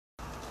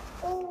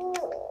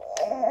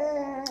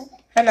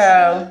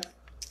Hello,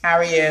 how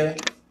are you?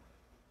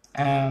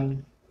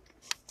 Um,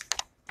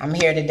 I'm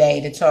here today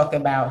to talk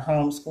about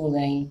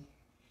homeschooling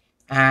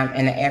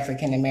in the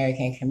African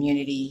American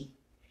community.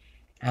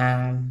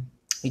 Um,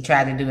 we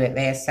tried to do it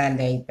last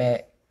Sunday,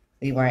 but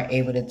we weren't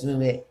able to do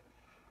it.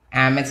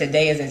 And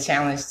today is a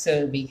challenge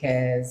too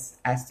because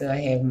I still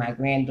have my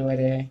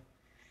granddaughter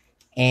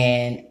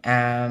and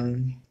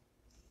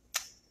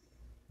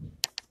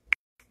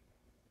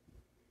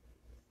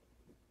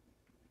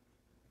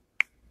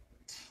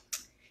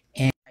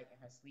like in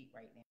her sleep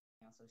right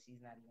now, so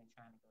she's not even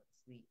trying to go to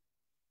sleep.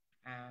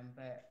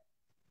 But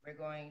we're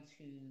going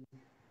to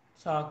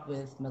talk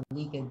with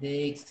Maleka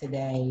Diggs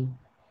today,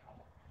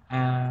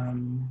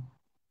 um,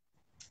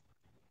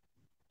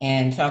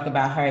 and talk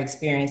about her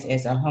experience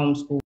as a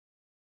homeschool.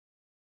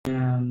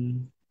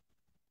 Um,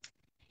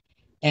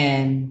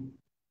 and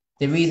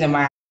the reason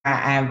why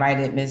I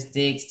invited Ms.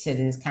 Diggs to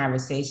this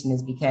conversation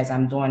is because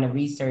I'm doing the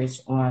research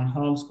on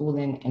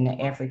homeschooling in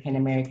the African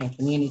American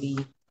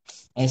community,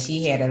 and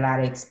she had a lot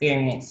of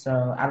experience.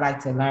 So I like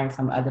to learn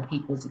from other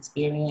people's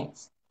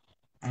experience.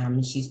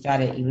 She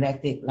started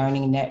Eclectic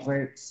Learning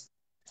Networks,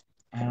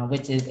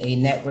 which is a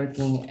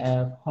networking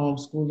of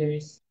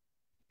homeschoolers.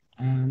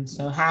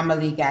 So hi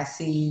Malik, I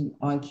see you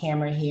on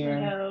camera here.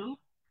 Hello.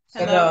 A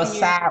Hello, little can you?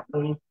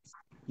 sideways.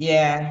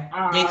 Yeah,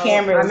 your Oh,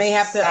 camera I is may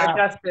have to side.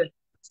 adjust it.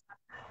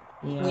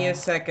 Give me a Yeah,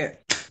 second.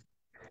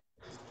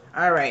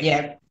 All right.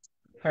 yeah,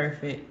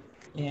 perfect.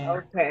 Yeah.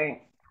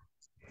 Okay.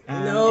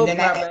 And No then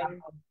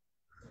problem.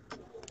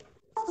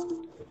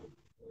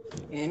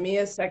 Give me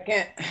a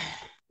second.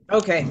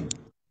 Okay.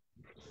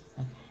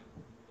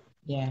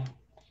 yeah.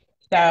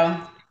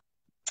 So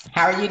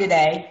how are you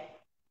today?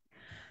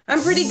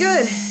 I'm pretty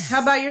good.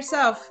 How about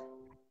yourself?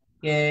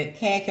 Good.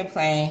 Can't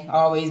complain.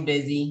 Always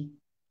busy.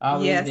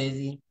 Always Yes.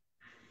 busy.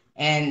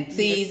 And Yes.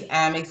 please,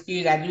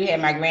 excuse, I do have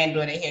my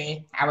granddaughter here.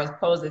 I was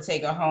supposed to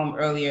take her home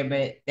earlier,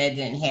 but that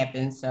didn't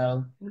happen.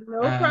 So,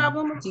 No um,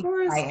 problem, of she's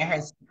course. fighting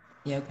her.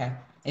 Yeah, okay.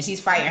 And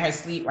she's fighting her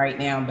sleep right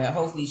now, but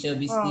hopefully she'll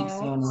be asleep Oh,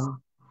 soon and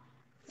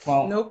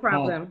won't no won't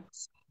problem.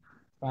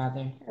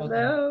 bother. Okay.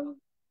 Hello.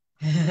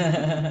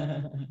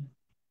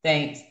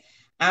 Thanks.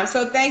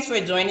 So thanks for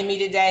joining me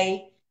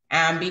today.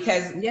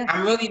 Because Yeah.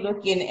 I'm really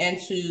looking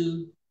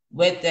into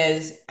what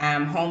does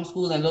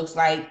homeschooling looks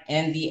like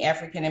in the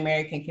African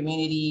American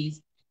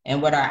communities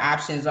and what our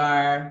options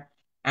are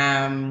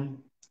um,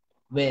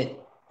 with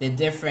the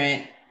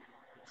different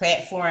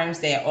platforms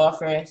that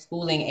offer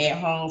schooling at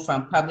home,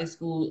 from public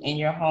school in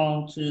your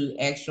home to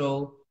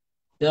actual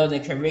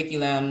building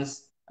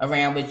curriculums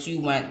around what you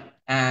want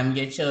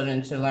your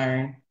children to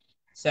learn.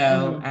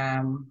 So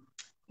Hmm.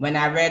 when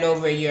I read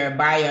over your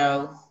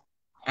bio,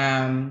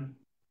 um,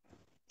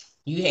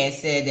 you had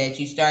said that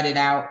you started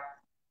out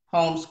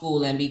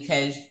homeschooling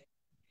because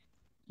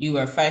you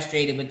were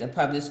frustrated with the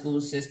public school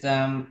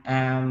system,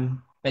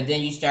 but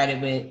then you started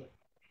with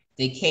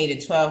the K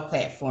to 12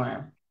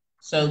 platform.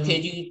 So Hmm.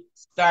 could you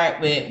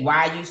start with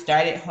why you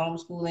started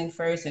homeschooling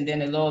first, and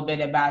then a little bit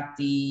about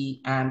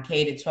the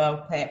K to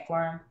 12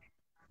 platform?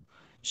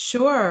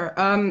 Sure.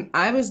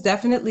 I was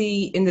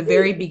definitely in the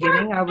very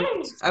beginning. I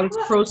was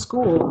pro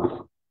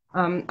school.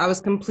 I was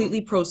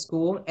completely pro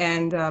school,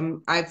 and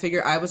I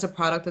figured I was a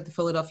product of the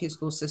Philadelphia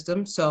school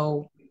system.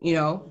 So,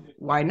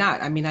 why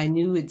not? I mean, I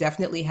knew it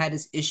definitely had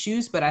its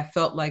issues, but I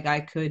felt like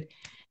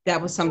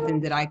that was something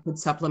that I could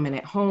supplement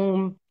at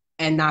home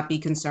and not be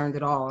concerned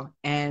at all.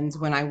 And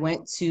when I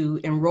went to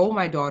enroll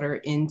my daughter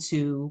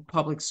into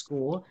public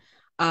school,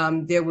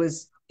 there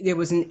was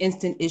an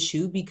instant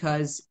issue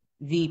because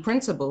the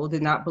principal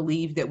did not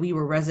believe that we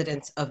were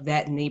residents of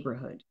that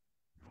neighborhood.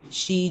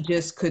 She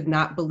just could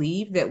not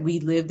believe that we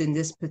lived in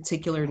this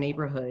particular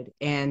neighborhood.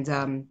 And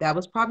that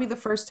was probably the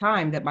first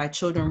time that my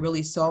children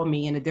really saw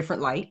me in a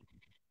different light,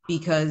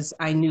 because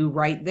I knew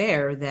right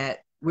there that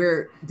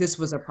where this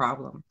was a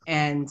problem.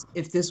 And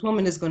if this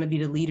woman is going to be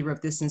the leader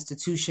of this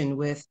institution,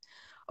 with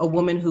a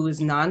woman who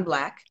is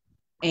non-Black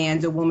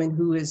and a woman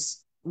who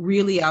is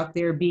really out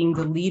there being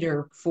the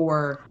leader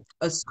for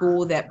a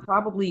school that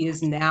probably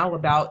is now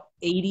about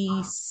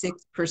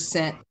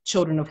 86%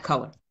 children of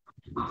color,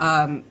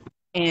 um,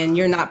 and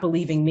you're not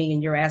believing me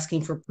and you're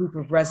asking for proof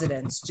of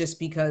residence just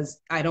because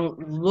I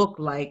don't look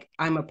like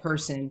I'm a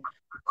person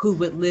who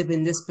would live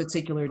in this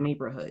particular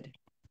neighborhood.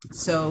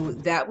 So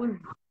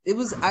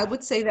I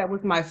would say that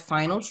was my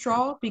final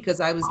straw, because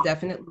I was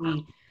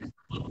definitely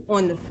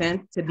on the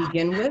fence to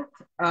begin with.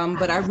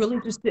 But I really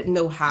just didn't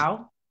know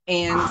how,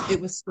 and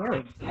it was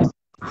scary.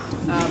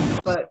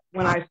 But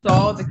when I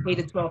saw the K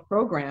to 12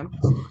 program,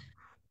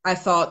 I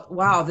thought,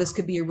 wow, this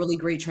could be a really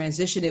great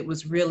transition. It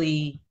was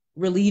really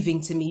relieving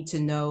to me to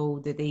know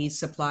that they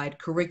supplied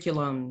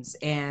curriculums,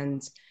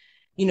 and,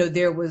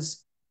 there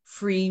was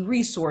free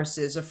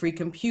resources, a free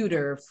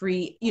computer,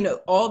 free,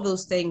 all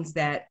those things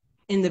that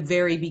in the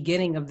very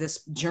beginning of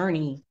this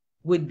journey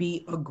would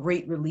be a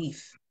great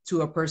relief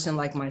to a person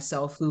like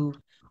myself, who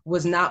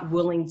was not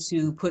willing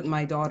to put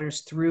my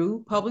daughters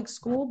through public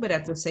school, but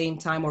at the same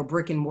time, or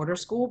brick and mortar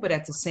school, but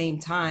at the same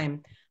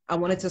time, I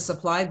wanted to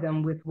supply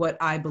them with what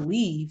I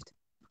believed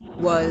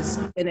was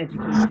an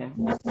education.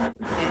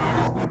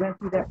 And we went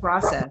through that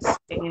process.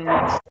 And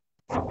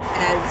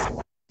as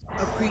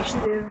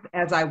appreciative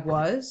as I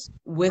was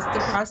with the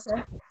process,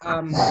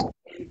 and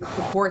the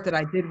support that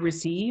I did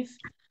receive,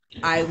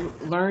 I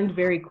learned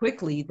very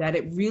quickly that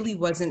it really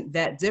wasn't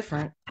that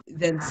different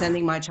than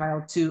sending my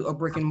child to a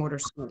brick and mortar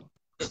school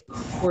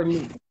for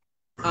me.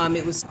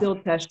 It was still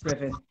test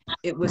driven.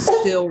 It was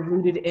still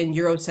rooted in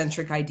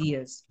Eurocentric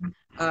ideas.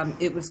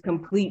 It was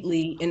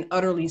completely and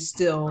utterly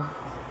still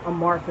a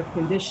mark of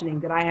conditioning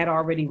that I had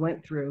already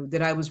went through,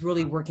 that I was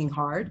really working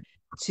hard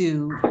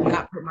to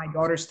not put my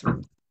daughters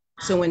through.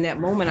 So in that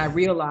moment, I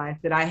realized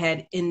that I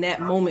had, in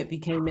that moment,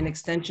 became an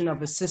extension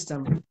of a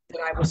system that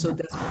I was so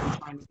desperately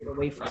trying to get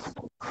away from.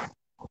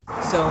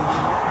 So we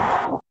left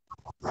that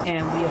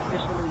and we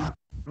officially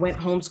went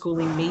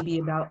homeschooling maybe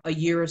about a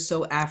year or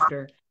so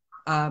after,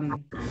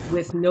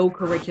 with no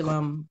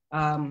curriculum,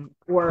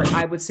 or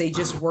I would say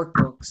just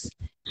workbooks.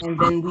 And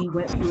then we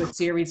went through a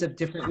series of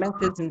different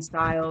methods and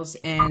styles.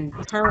 And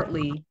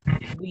currently,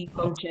 we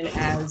function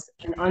as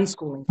an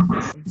unschooling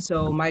family.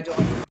 So my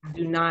daughters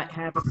do not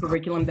have a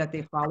curriculum that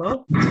they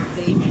follow.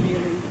 They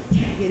really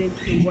get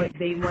into what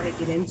they want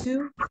to get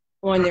into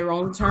on their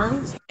own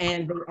terms,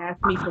 and they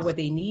ask me for what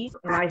they need,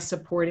 and I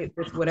support it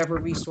with whatever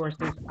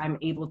resources I'm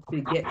able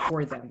to get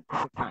for them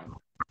at the time.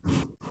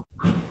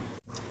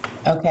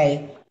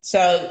 Okay,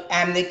 so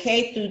the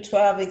K through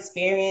 12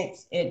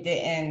 experience,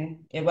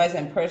 it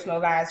wasn't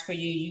personalized for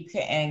you. You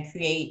couldn't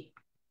create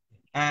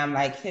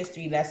like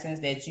history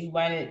lessons that you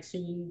wanted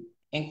to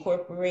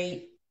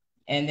incorporate,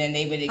 and then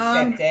they would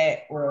accept that,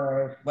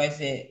 or was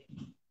it?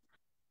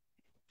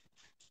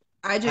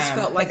 I just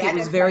felt Because like it I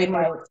was just want very to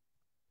much. know.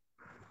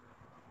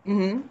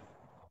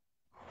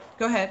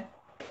 Go ahead.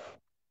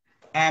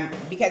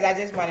 Because I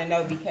just want to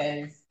know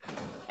because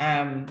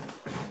um,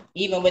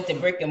 even with the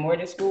brick and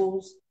mortar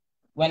schools,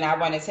 when I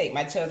want to take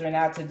my children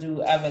out to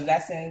do other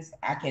lessons,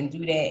 I can do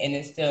that and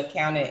it's still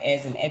counted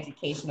as an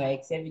educational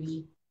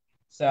activity.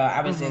 So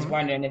I was just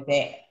wondering if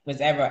that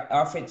was ever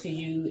offered to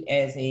you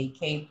as a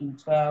K through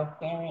 12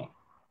 parent.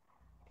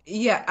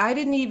 Yeah, I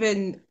didn't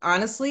even,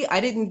 honestly,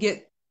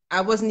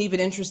 I wasn't even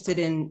interested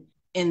in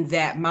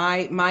that.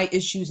 My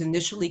issues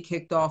initially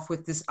kicked off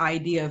with this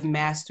idea of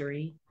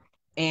mastery,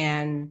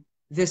 and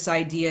this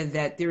idea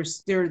that there's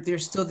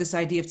still this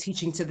idea of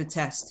teaching to the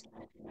test,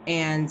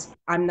 and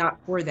I'm not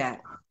for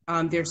that.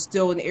 There's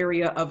still an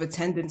area of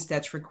attendance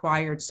that's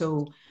required.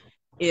 So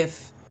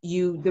if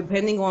you,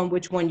 depending on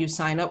which one you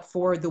sign up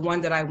for, the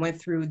one that I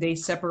went through, they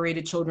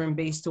separated children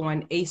based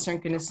on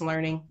asynchronous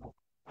learning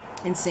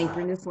and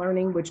synchronous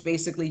learning, which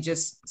basically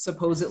just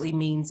supposedly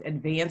means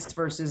advanced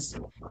versus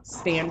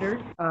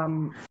standard.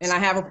 And I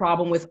have a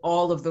problem with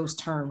all of those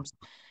terms,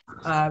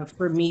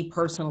 for me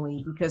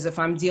personally, because if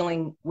I'm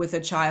dealing with a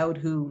child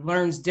who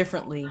learns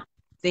differently,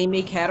 they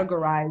may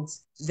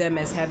categorize them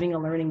as having a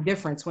learning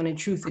difference when in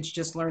truth it's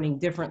just learning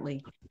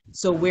differently.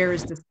 So where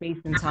is the space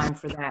and time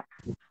for that?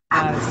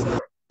 So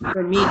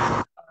for me,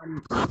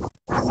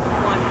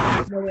 one, there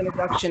was no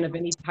introduction of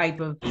any type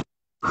of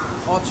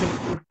alternate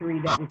history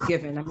that was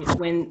given. I mean,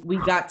 when we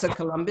got to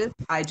Columbus,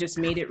 I just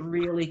made it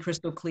really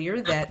crystal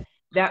clear that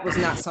that was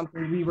not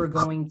something we were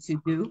going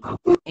to do,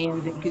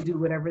 and they could do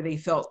whatever they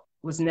felt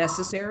was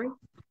necessary.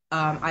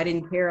 I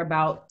didn't care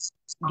about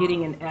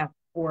getting an F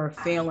or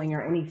failing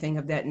or anything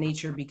of that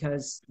nature,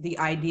 because the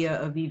idea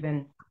of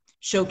even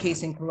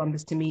showcasing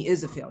Columbus to me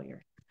is a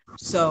failure.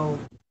 So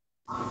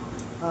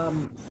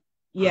um,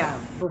 yeah,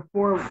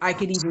 before I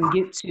could even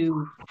get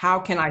to how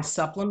can I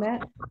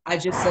supplement, I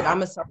just said I'm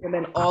gonna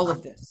supplement all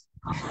of this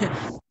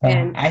Yeah,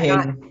 and I hear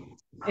not you.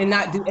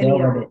 do Deal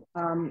any of with it,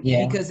 it.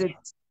 Yeah, because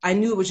it's, I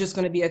knew it was just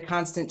going to be a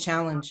constant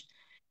challenge.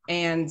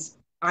 And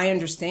I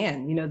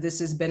understand, this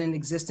has been in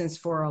existence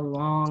for a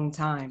long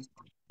time,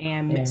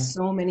 and yeah,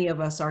 so many of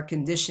us are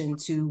conditioned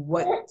to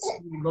what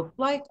school looks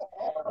like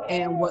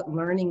and what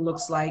learning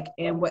looks like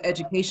and what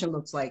education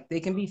looks like. They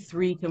can be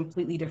three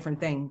completely different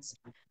things.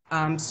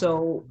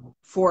 So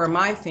for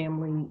my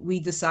family, we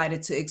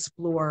decided to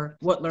explore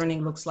what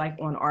learning looks like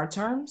on our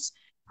terms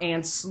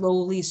and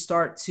slowly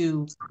start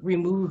to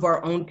remove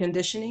our own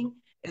conditioning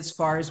as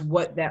far as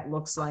what that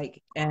looks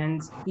like,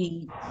 and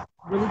be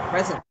really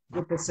present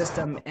with the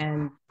system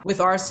and with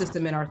our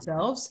system and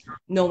ourselves,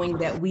 knowing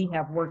that we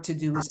have work to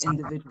do as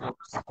individuals.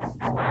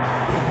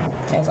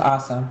 that's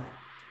awesome.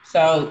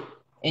 So,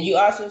 and you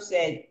also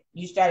said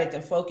you started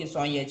to focus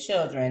on your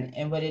children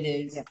and what it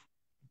is Yeah.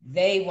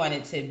 they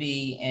wanted to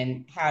be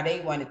and how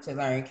they wanted to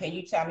learn. Can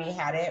you tell me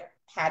how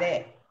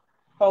that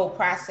whole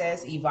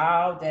process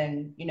evolved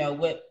and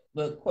what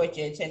caught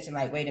your attention?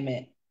 Like, wait a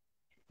minute,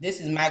 this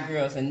is my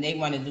girls and they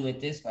want to do it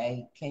this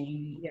way. Can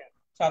you Yeah.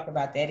 talk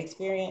about that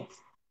experience?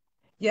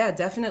 Yeah,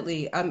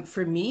 definitely.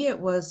 For me,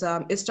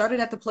 it started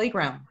at the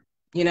playground.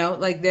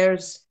 Like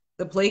there's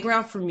the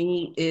playground for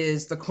me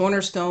is the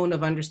cornerstone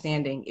of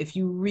understanding. If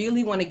you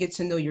really want to get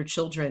to know your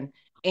children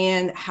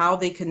and how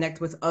they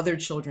connect with other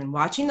children,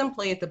 watching them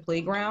play at the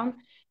playground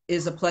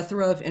is a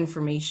plethora of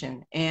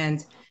information.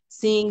 And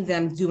seeing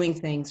them doing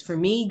things. For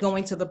me,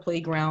 going to the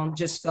playground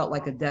just felt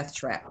like a death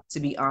trap, to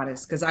be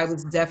honest, because I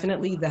was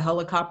definitely the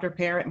helicopter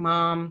parent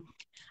mom.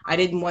 I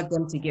didn't want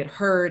them to get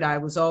hurt. I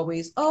was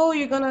always, oh,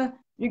 you're gonna.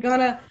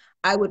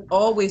 I would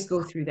always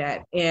go through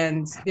that.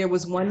 And there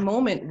was one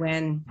moment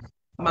when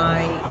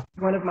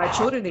one of my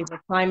children, they were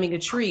climbing a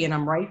tree, and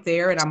I'm right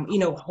there, and I'm,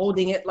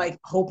 holding it, like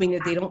hoping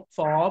that they don't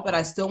fall, but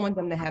I still want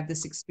them to have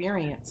this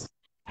experience.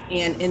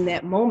 And in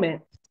that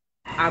moment,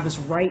 I was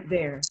right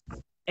there,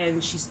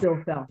 and she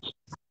still fell.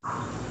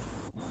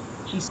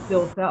 She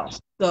still fell.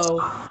 So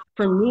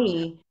for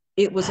me,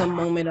 it was a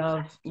moment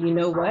of, you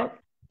know what?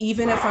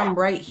 Even if I'm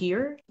right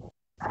here,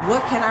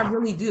 what can I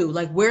really do?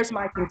 Like, where's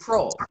my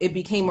control? It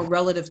became a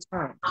relative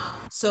term.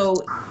 So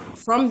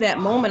from that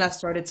moment, I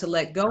started to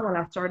let go, and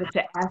I started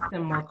to ask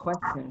them more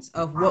questions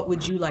of what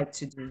would you like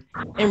to do?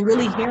 And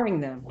really hearing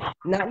them,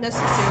 not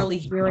necessarily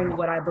hearing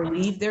what I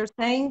believe they're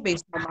saying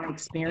based on my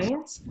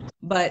experience,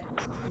 but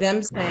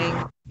them saying,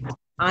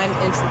 I'm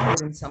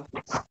interested in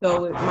something.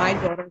 So my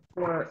daughter,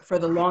 for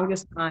the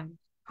longest time,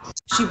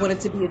 she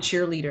wanted to be a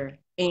cheerleader.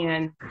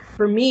 And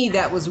for me,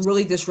 that was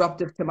really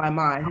disruptive to my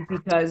mind,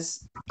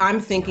 because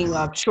I'm thinking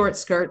of short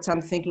skirts,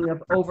 I'm thinking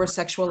of over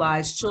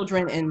sexualized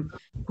children and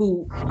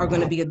who are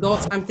going to be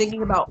adults. I'm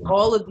thinking about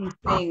all of these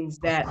things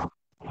that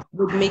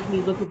would make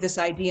me look at this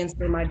idea and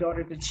say my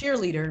daughter's a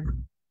cheerleader.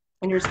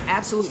 And there's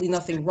absolutely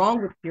nothing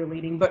wrong with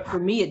cheerleading, but for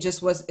me, it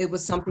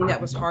was something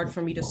that was hard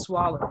for me to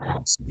swallow,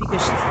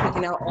 because she's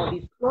picking out all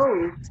these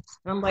clothes.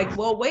 And I'm like,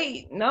 well,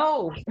 wait,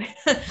 no,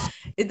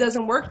 it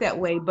doesn't work that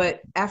way.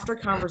 But after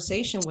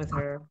conversation with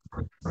her,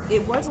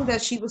 it wasn't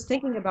that she was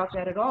thinking about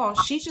that at all.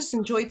 She just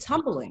enjoyed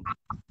tumbling.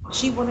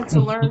 She wanted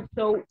to learn.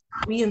 So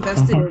we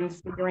invested in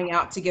figuring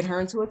out to get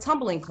her into a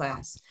tumbling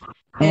class,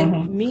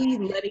 and me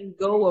letting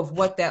go of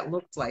what that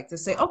looked like, to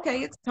say,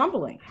 okay, it's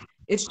tumbling,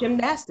 it's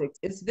gymnastics,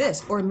 it's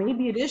this, or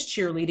maybe it is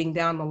cheerleading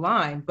down the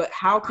line, but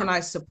how can I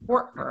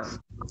support her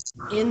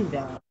in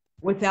that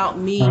without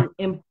me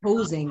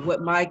imposing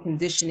what my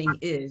conditioning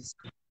is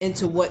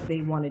into what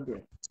they want to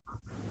do?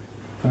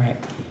 Right.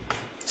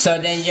 So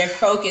then your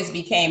focus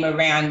became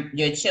around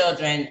your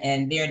children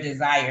and their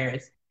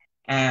desires,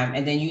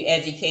 and then you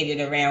educated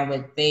around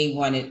what they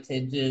wanted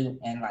to do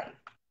in life.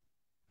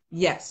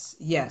 Yes,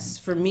 yes.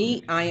 For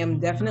me, I am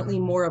definitely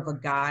more of a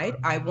guide.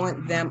 I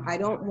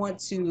don't want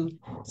to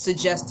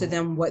suggest to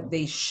them what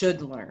they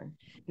should learn.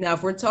 Now,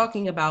 if we're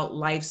talking about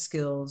life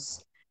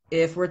skills,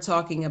 if we're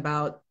talking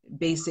about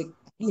basic,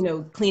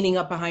 cleaning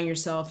up behind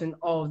yourself and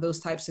all of those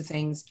types of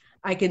things,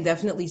 I can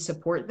definitely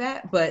support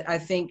that. But I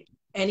think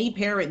any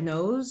parent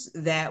knows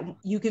that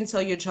you can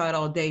tell your child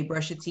all day,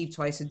 brush your teeth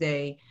twice a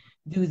day,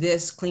 do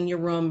this, clean your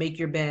room, make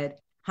your bed.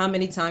 How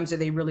many times are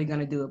they really going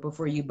to do it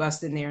before you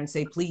bust in there and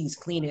say, please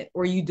clean it,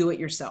 or you do it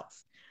yourself?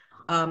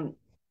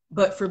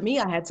 But for me,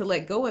 I had to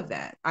let go of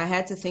that. I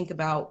had to think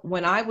about,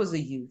 when I was a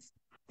youth,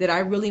 did I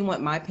really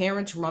want my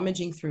parents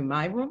rummaging through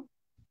my room,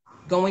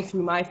 going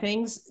through my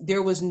things?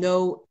 There was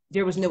no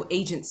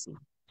agency,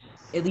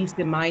 at least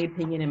in my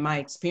opinion, in my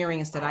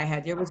experience that I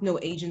had. There was no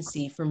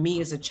agency for me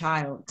as a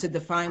child to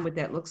define what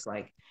that looks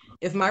like.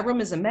 If my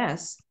room is a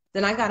mess,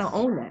 then I got to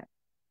own that.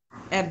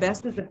 At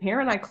best, as a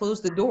parent, I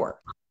close the door,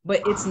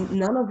 but it's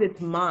none of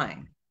it's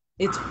mine.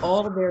 It's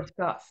all their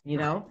stuff.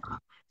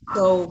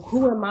 So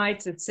who am I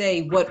to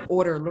say what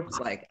order looks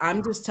like?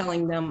 I'm just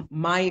telling them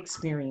my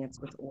experience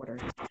with order,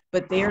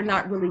 but they're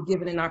not really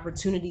given an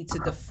opportunity to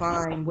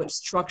define what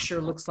structure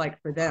looks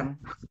like for them.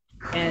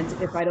 And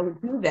if I don't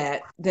do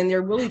that, then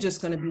they're really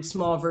just going to be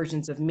small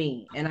versions of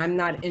me. And I'm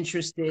not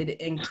interested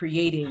in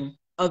creating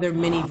other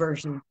mini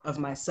versions of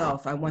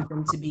myself. I want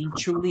them to be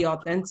truly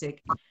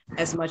authentic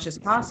as much as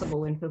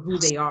possible into who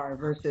they are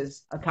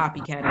versus a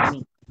copycat of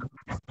me.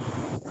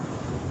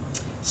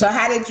 So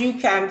how did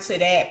you come to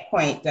that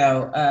point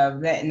though,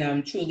 of letting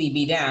them truly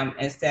be them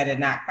instead of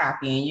not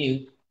copying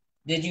you?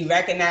 Did you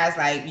recognize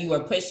like you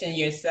were pushing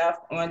yourself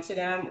onto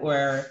them,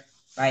 or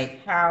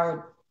like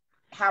how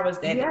was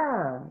that?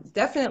 Yeah,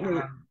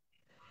 definitely.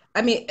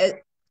 I mean,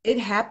 it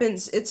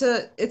happens. It's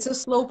a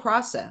slow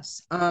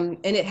process, and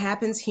it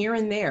happens here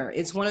and there.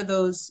 It's one of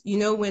those,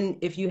 when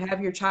if you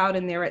have your child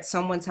and they're at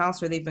someone's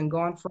house, or they've been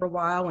gone for a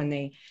while, and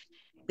they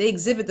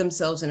exhibit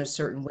themselves in a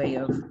certain way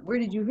of, where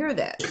did you hear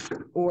that?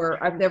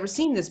 Or, I've never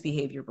seen this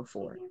behavior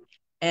before.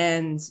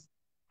 And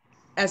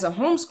as a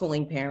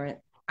homeschooling parent,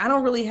 I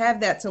don't really have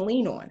that to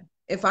lean on.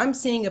 If I'm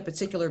seeing a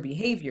particular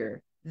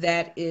behavior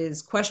that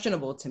is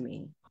questionable to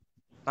me,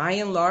 by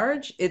and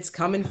large, it's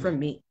coming from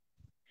me.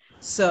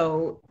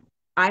 So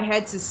I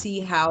had to see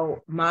how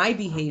my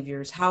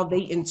behaviors, how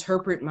they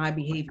interpret my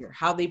behavior,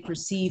 how they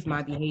perceive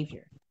my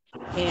behavior.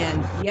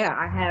 And yeah,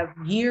 I have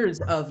years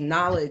of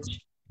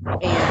knowledge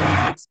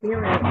and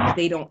experience that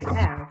they don't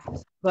have,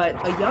 but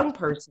a young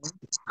person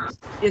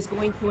is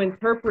going to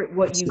interpret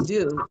what you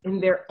do in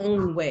their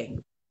own way.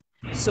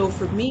 So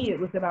for me, it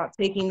was about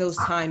taking those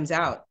times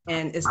out.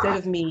 And instead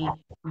of me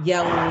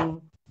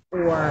yelling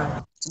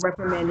or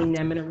reprimanding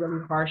them in a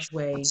really harsh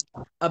way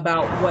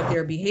about what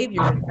their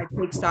behavior is, I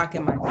take stock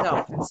in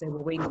myself and say,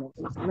 well, wait a minute,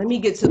 let me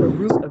get to the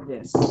root of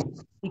this.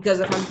 Because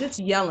if I'm just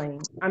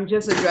yelling,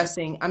 it's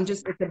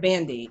a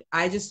Band-Aid.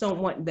 I just don't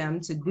want them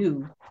to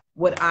do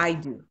what I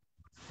do,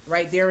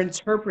 right? They're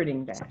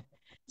interpreting that.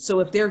 So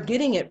if they're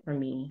getting it from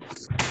me,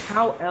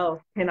 how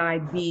else can I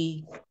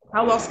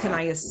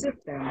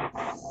assist them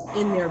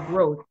in their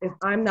growth if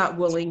I'm not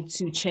willing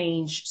to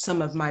change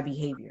some of my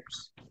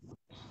behaviors?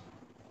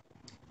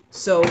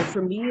 So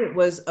for me, it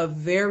was a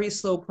very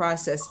slow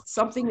process.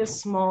 Something as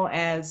small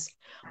as,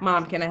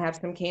 Mom, can I have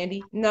some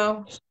candy?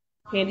 No,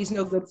 candy's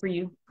no good for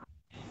you.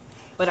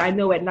 But I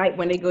know at night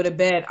when they go to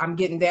bed, I'm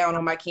getting down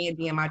on my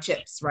candy and my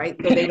chips, right?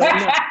 So they don't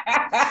know.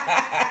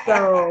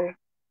 So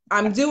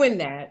I'm doing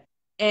that.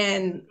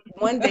 And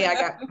one day I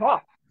got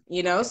caught,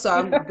 so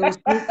I'm go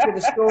sneak to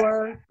the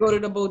store, go to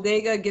the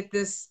bodega,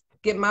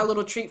 get my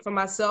little treat for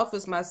myself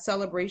as my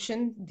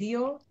celebration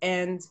deal.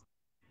 And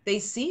they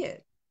see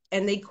it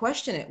and they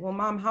question it. Well,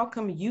 Mom, how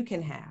come you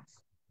can have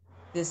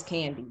this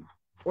candy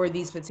or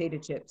these potato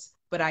chips,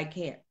 but I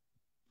can't?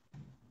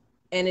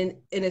 And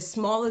in as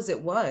small as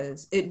it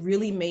was, it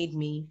really made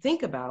me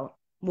think about,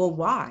 well,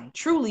 why?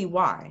 Truly,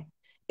 why?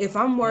 If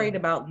I'm worried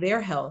about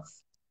their health,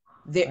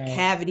 their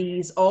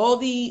cavities, all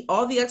the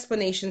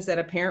explanations that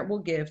a parent will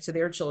give to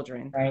their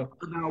children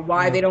about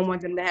why they don't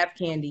want them to have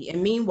candy.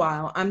 And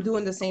meanwhile, I'm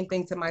doing the same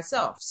thing to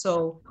myself.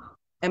 So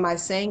am I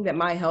saying that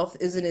my health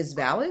isn't as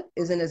valid,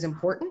 isn't as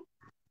important?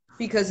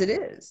 Because it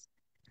is.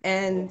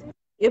 And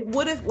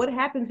what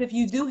happens if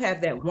you do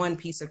have that one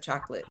piece of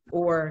chocolate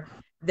or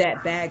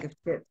that bag of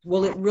chips?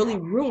 Will it really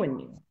ruin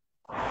you?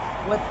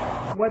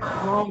 What's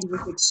wrong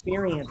with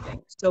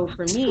experiencing? So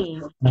for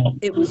me,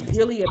 it was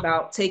really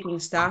about taking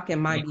stock in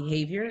my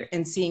behavior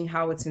and seeing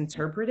how it's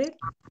interpreted,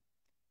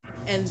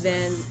 and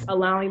then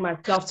allowing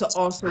myself to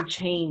also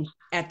change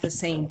at the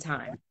same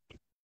time.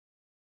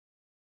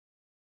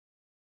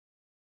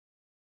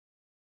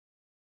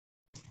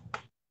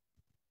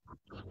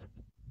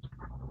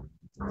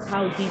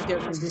 How deep their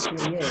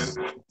conditioning is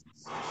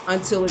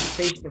until it's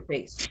face to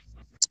face,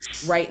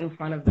 right in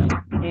front of them.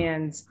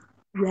 And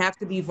you have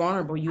to be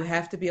vulnerable. You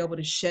have to be able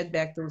to shed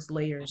back those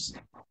layers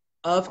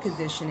of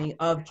conditioning,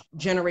 of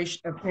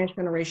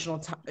transgenerational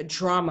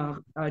trauma,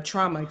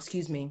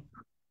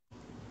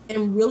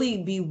 and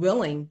really be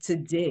willing to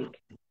dig,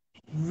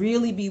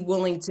 really be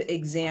willing to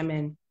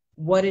examine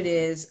what it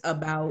is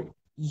about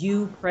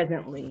you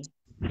presently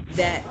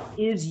that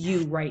is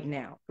you right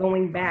now.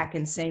 Going back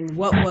and saying,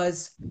 what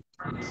was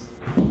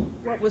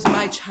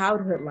my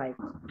childhood like?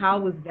 How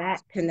was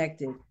that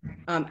connected?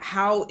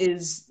 How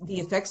is the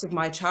effects of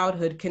my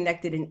childhood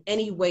connected in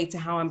any way to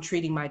how I'm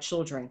treating my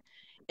children?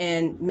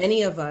 And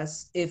many of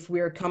us, if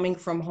we're coming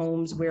from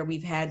homes where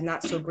we've had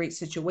not so great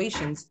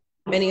situations,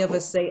 many of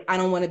us say, I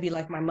don't want to be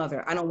like my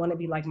mother. I don't want to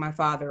be like my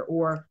father,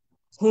 or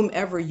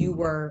whomever you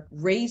were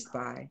raised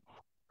by.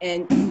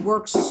 And you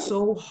work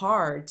so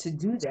hard to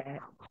do that,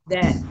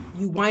 that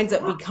you wind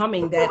up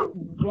becoming that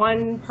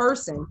one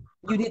person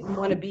you didn't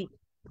want to be,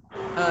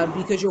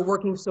 because you're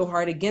working so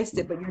hard against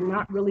it, but you're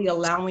not really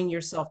allowing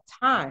yourself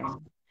time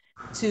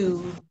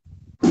to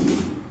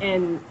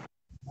and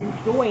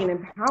enjoy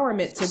and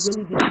empowerment to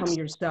really become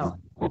yourself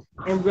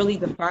and really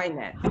define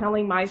that.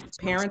 Telling my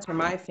parents or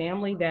my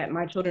family that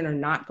my children are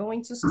not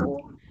going to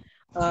school,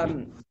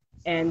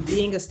 and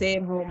being a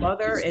stay-at-home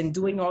mother and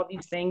doing all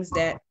these things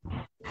that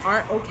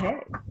aren't okay.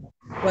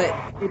 But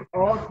it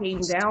all came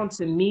down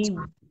to me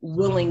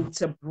willing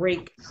to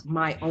break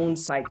my own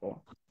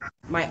cycle,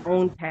 my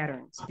own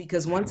patterns.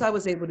 Because once I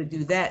was able to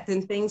do that,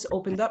 then things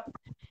opened up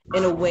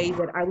in a way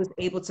that I was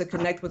able to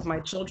connect with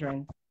my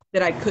children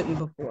that I couldn't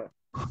before.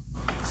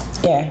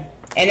 Yeah.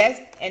 And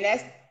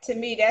that's to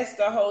me, that's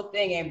the whole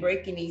thing, and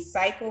breaking these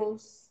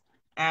cycles,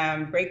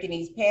 breaking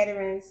these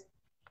patterns.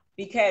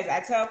 Because I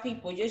tell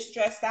people, you're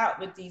stressed out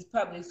with these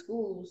public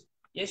schools.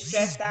 You're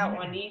stressed out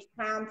on these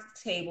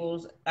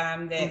timetables,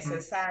 that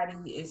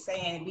society is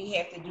saying we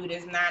have to do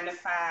this 9 to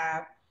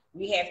 5.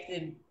 We have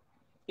to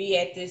be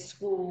at this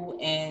school,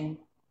 and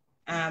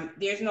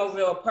there's no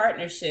real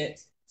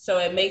partnerships. So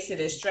it makes it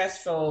a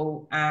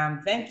stressful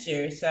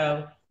venture.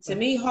 So to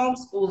me,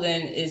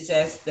 homeschooling is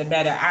just the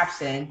better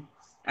option.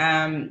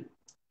 And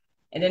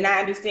then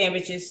I understand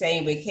what you're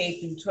saying with K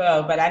through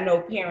 12, but I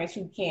know parents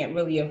who can't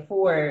really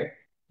afford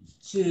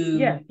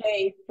to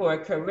pay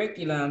for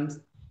curriculums.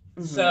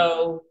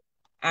 So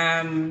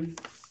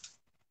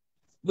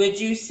would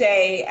you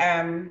say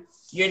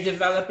you're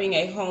developing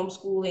a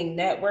homeschooling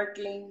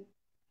networking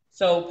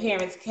so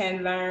parents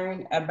can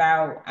learn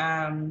about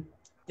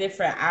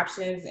different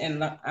options in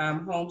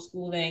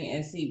homeschooling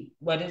and see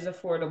what is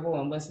affordable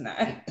and what's not?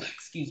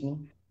 Excuse me.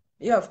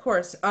 Yeah, of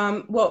course.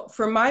 Well,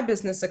 for my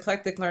business,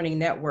 Eclectic Learning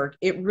Network,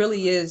 it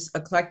really is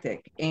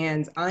eclectic,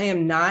 and I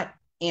am not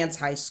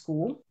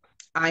anti-school.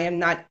 I'm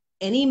not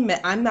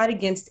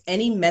against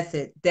any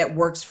method that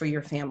works for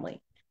your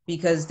family,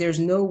 because there's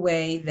no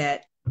way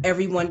that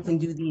everyone can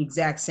do the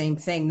exact same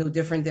thing, no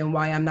different than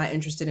why I'm not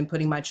interested in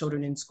putting my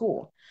children in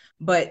school.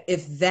 But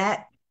if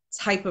that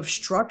type of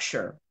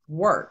structure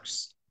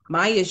works.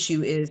 My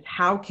issue is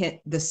how can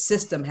the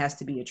system has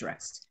to be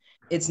addressed.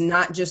 It's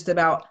not just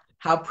about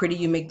how pretty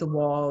you make the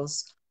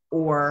walls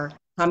or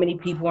how many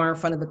people are in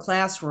front of the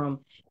classroom.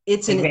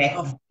 It's a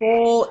Exactly.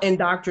 full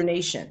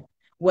indoctrination,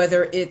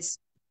 whether it's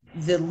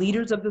the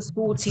leaders of the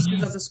school,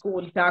 teachers of the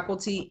school,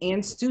 faculty,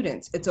 and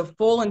students. It's a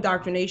full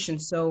indoctrination.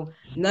 So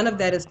none of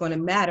that is going to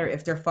matter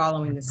if they're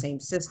following the same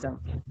system.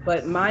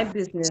 But my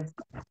business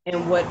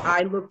and what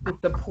I look to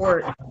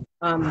support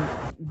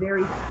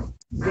very,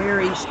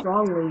 very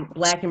strongly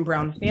Black and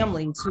Brown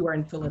families who are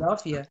in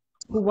Philadelphia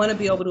who want to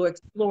be able to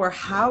explore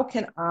how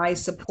can I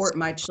support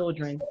my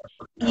children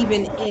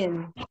even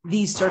in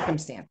these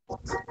circumstances.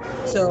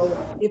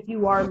 So if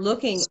you are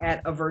looking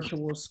at a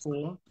virtual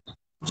school,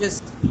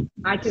 just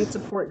I can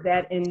support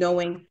that in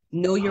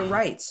know your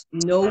rights,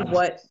 know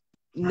what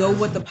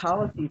the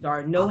policies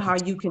are, know how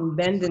you can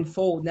bend and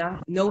fold,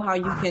 now know how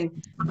you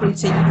can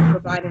continue to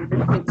provide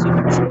enrichment to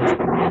your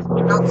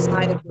children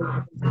outside of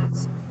those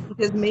spaces.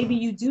 Because maybe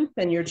you do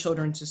send your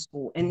children to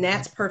school, and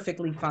that's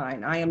perfectly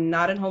fine. I am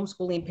not a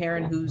homeschooling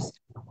parent who's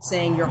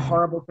saying you're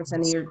horrible for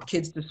sending your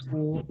kids to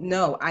school.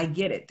 No, I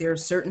get it. There are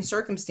certain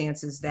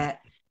circumstances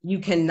that you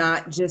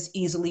cannot just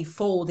easily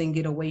fold and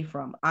get away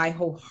from. I Right.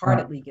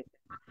 wholeheartedly get it.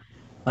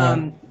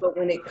 Right. But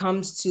when it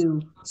comes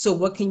to, so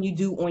what can you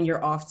do on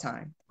your off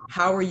time?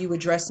 How are you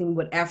addressing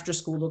what after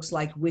school looks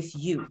like with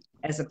you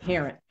as a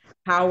parent?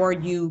 How are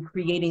you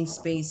creating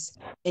space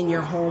in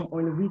your home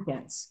on the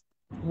weekends?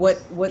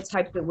 What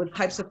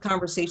types of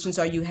conversations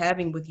are you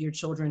having with your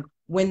children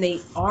when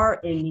they are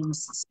in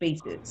these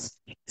spaces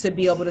to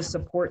be able to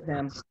support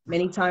them?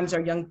 Many times our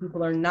young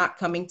people are not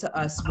coming to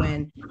us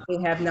when they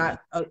have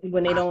not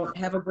when they don't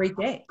have a great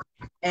day.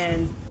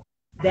 And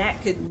that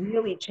could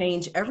really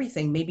change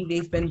everything. Maybe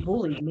they've been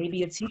bullied.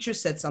 Maybe a teacher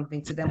said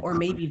something to them, or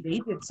maybe they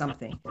did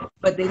something,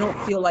 but they don't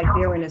feel like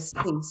they're in a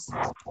space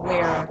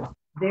where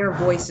their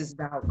voice is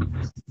valued.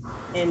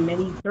 In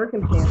many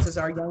circumstances,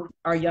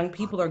 our young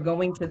people are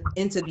going to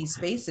into these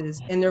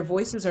spaces and their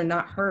voices are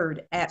not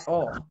heard at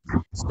all.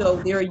 So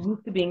they're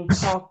used to being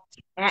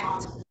talked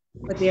at,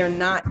 but they are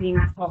not being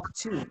talked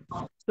to.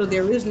 So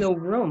there is no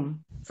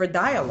room for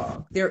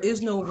dialogue. There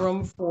is no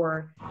room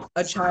for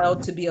a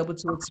child to be able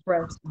to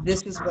express,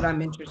 this is what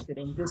I'm interested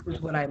in, this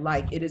is what I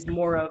like. It is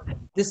more of,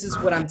 this is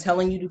what I'm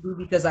telling you to do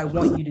because I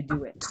want you to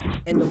do it.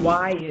 And the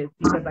why is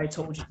because I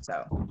told you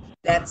so.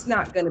 That's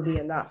not going to be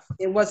enough.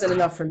 It wasn't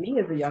enough for me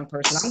as a young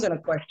person. I'm going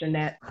to question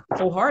that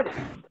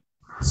wholeheartedly.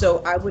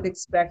 So I would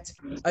expect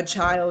a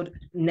child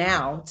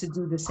now to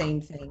do the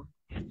same thing.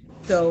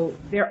 So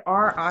there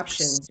are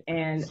options,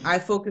 and I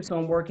focus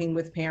on working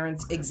with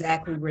parents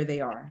exactly where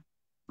they are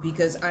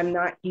because I'm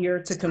not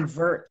here to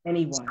convert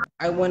anyone.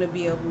 I want to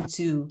be able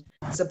to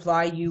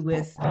supply you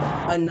with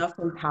enough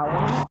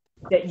empowerment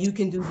that you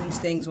can do these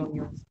things on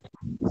your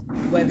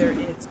own, whether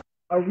it's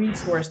a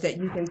resource that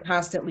you can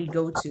constantly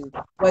go to,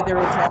 whether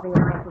it's having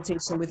a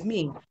consultation with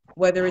me,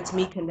 whether it's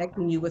me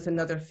connecting you with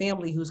another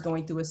family who's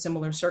going through a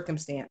similar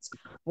circumstance,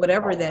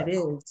 whatever that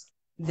is,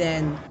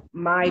 then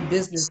my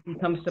business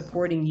becomes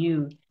supporting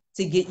you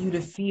to get you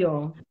to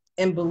feel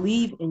and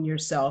believe in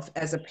yourself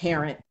as a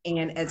parent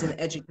and as an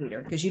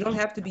educator, because you don't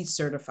have to be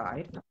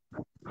certified.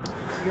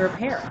 You're a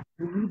parent.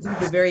 You do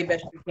the very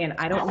best you can.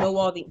 I don't know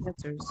all the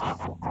answers,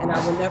 and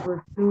I will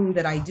never assume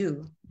that I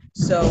do.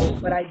 So,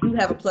 but I do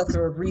have a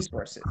plethora of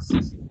resources,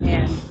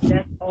 and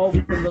that's all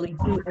we can really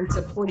do and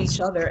support each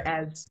other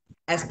as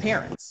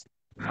parents.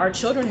 Our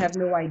children have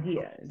no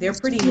idea. They're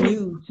pretty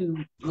new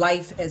to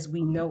life as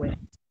we know it,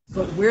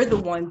 but we're the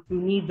ones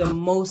who need the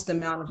most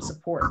amount of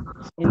support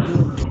in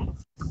doing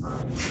this.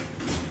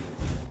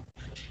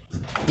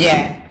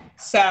 Yeah.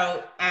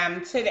 So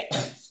to the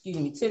excuse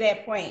me, to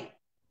that point,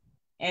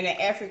 in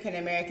the African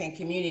American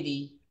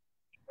community,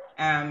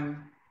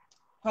 um,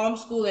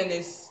 homeschooling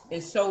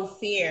is so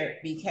feared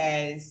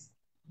because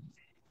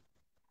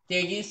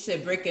they're used to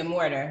brick and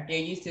mortar. They're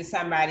used to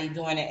somebody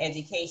doing an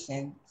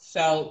education.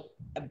 So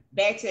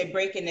back to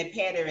breaking the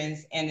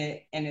patterns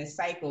and the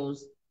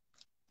cycles,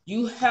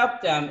 you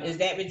help them. Is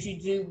that what you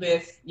do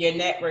with your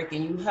network?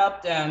 And you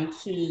help them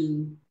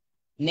to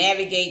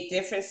navigate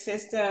different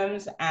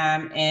systems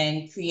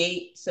and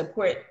create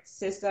support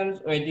systems,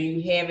 or do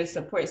you have a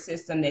support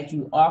system that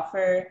you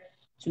offer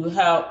to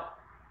help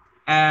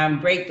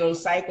break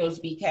those cycles?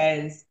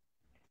 Because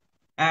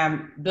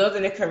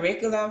building a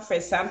curriculum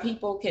for some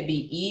people could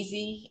be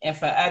easy and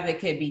for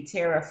others could be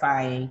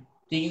terrifying.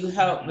 Do you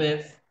help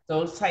with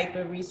those type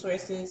of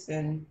resources?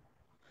 And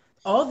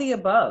All the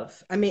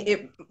above. I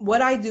mean,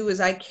 what I do is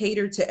I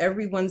cater to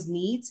everyone's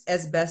needs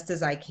as best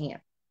as I can.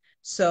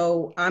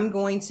 So I'm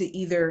going to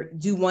either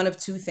do one of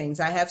two things.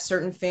 I have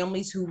certain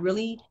families who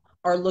really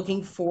are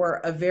looking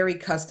for a very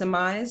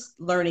customized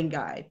learning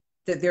guide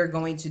that they're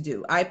going to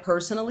do. I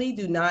personally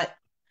do not,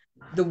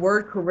 the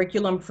word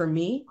curriculum for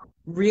me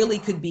really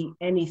could be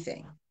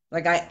anything.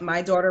 Like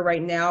my daughter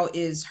right now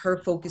is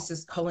her focus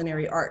is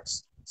culinary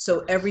arts.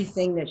 So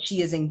everything that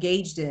she is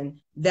engaged in,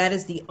 that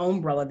is the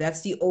umbrella.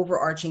 That's the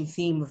overarching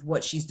theme of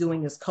what she's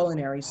doing is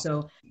culinary.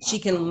 So she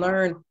can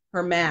learn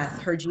her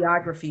math, her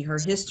geography, her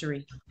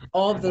history.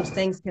 All of those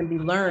things can be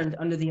learned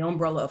under the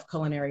umbrella of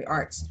culinary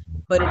arts,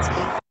 but it's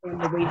based on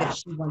the way that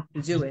she wants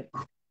to do it.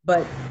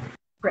 But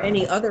for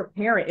any other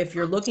parent, if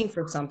you're looking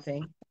for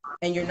something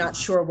and you're not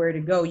sure where to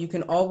go, you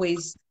can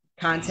always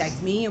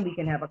contact me and we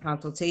can have a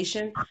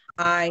consultation.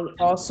 I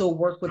also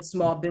work with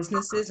small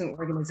businesses and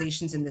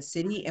organizations in the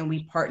city, and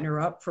we partner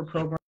up for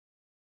programs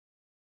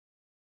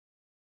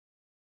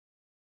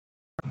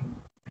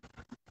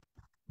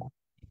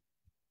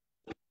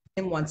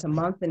once a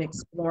month and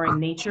exploring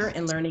nature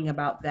and learning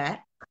about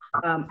that.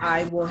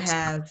 I will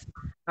have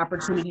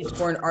opportunities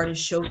for an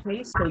artist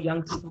showcase so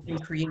young people can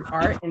create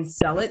art and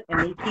sell it, and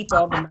they keep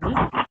all the money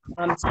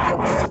to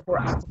help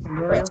support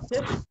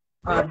entrepreneurship.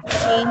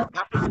 Teen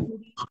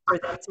opportunities for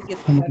them to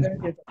get together.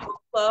 There's a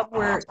book club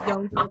where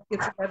young girls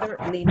get together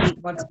and they meet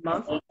once a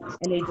month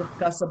and they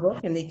discuss a book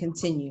and they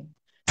continue.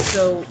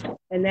 So,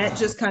 and that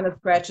just kind of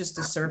scratches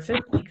the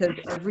surface because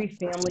every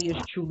family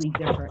is truly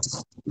different.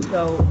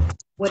 So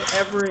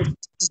whatever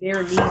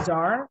their needs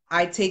are,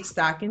 I take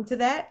stock into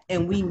that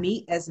and we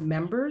meet as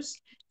members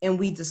and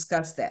we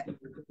discuss that.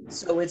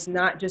 So it's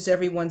not just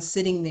everyone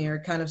sitting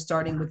there kind of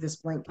starting with this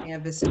blank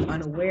canvas and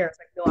unaware. It's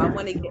like, no, I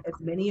want to get as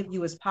many of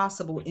you as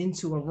possible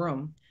into a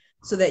room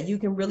so that you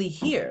can really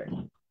hear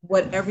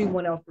what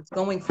everyone else is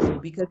going through,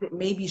 because it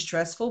may be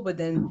stressful, but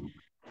then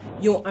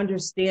you'll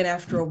understand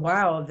after a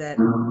while that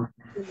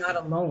you're not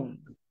alone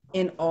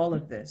in all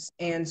of this.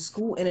 And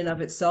school in and of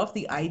itself,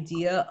 the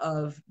idea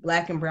of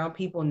Black and brown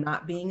people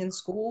not being in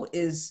school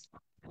is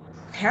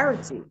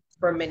parity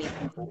for many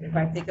people. If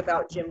I think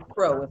about Jim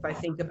Crow, if I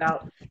think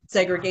about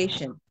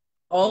segregation,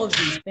 all of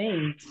these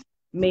things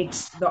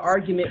makes the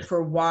argument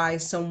for why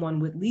someone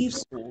would leave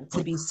school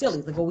to be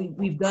silly. Like, well,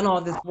 we've done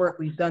all this work,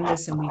 we've done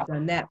this and we've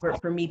done that. But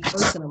for me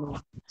personally,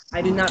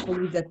 I do not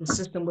believe that the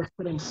system was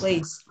put in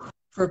place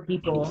for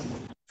people,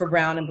 for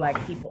brown and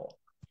Black people.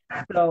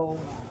 So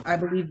I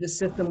believe the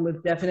system was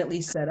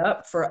definitely set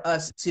up for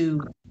us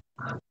to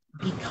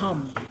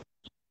become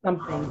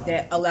something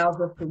that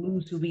allows us to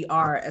lose who we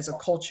are as a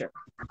culture.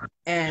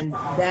 And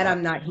that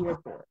I'm not here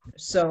for.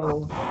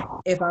 So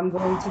if I'm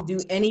going to do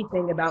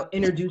anything about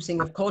introducing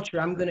of culture,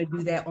 I'm going to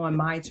do that on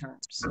my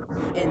terms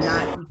and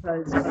not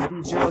because of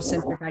these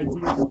Eurocentric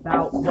ideas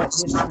about what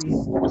history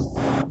is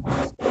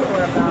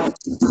or about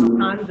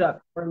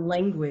conduct or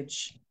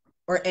language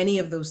or any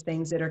of those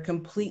things that are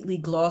completely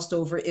glossed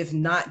over, if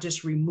not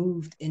just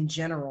removed in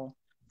general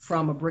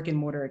from a brick and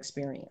mortar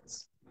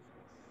experience.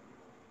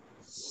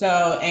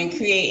 So, and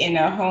creating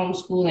a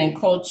homeschooling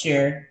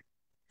culture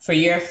for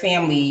your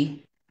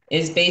family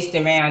is based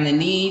around the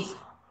needs,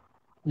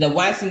 the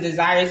wants and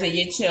desires of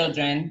your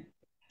children,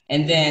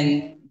 and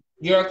then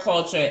your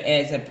culture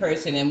as a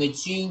person in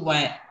which you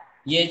want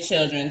your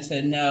children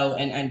to know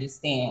and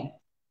understand.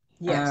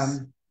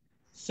 Yes.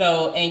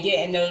 So, and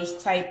getting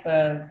those type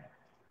of,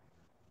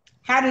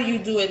 how do you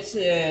do it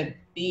to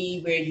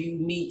be where you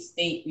meet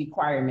state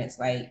requirements?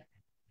 Like,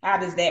 how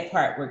does that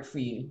part work for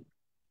you?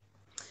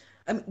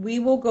 We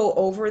will go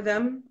over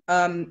them.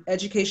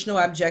 Educational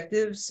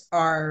objectives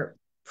are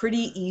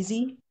pretty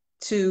easy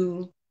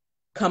to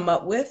come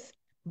up with,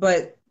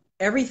 but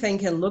everything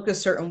can look a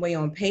certain way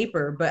on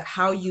paper, but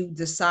how you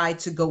decide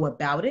to go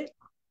about it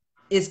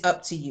is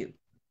up to you.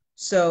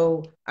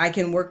 So I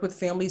can work with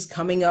families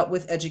coming up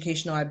with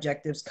educational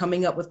objectives,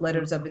 coming up with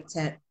letters of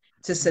intent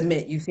to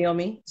submit. You feel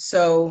me?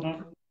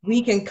 So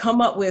we can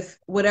come up with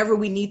whatever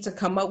we need to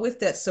come up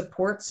with that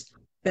supports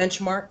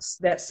benchmarks,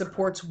 that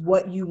supports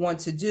what you want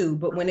to do.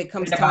 But when it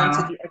comes time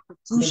to the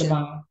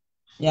execution,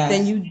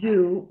 then you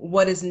do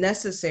what is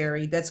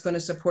necessary that's going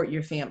to support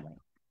your family.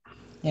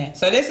 Yeah.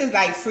 So this is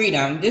like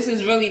freedom. This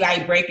is really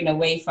like breaking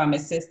away from a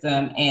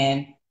system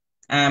and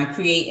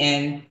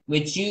creating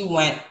what you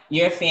want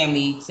your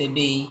family to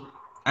be,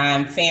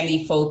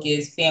 family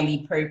focused,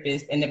 family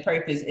purpose. And the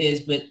purpose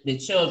is what the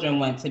children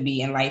want to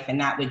be in life and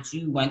not what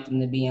you want them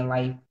to be in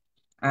life.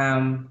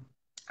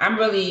 I'm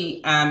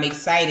really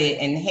excited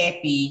and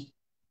happy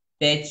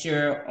that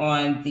you're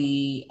on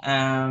the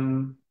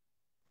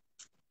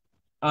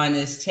on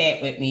this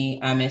chat with me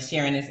and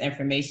sharing this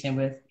information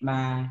with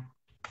my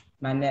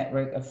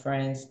network of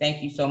friends.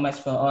 Thank you so much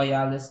for all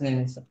y'all listening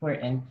and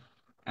supporting.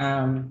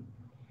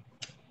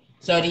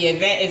 So the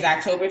event is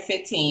October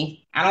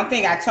 15th. I don't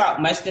think I talked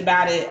much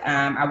about it.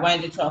 I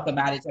wanted to talk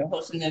about it. We're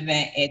hosting an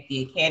event at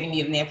the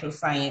Academy of Natural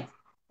Science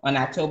on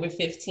October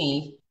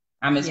 15th.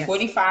 It's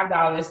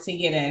 $45 to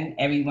get in,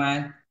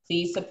 everyone.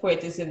 Please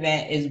support this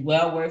event. It's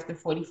well worth the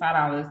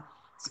 $45,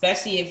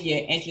 especially if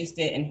you're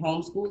interested in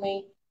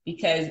homeschooling,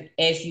 because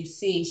as you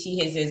see, she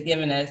has just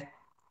given us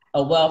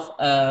a wealth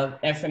of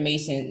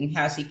information and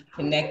how she can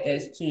connect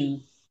us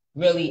to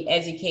really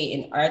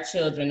educating our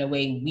children the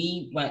way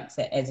we want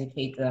to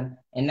educate them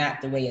and not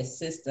the way a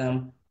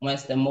system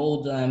wants to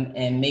mold them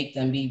and make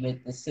them be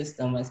what the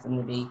system wants them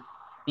to be.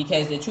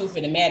 Because the truth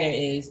of the matter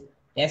is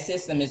that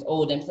system is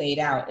old and played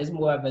out. It's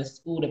more of a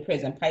school to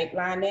prison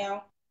pipeline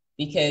now,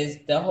 because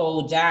the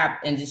whole job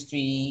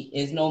industry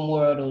is no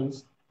more of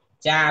those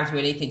jobs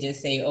where they could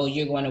just say, oh,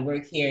 you're going to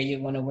work here, you're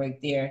going to work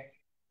there.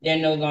 they're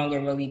no longer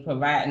really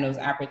providing those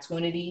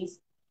opportunities.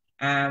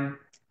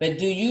 But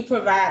do you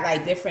provide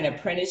like different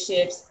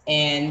apprenticeships,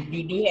 and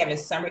you do have a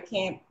summer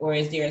camp, or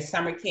is there a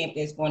summer camp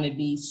that's going to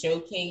be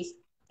showcased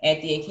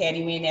at the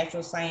Academy of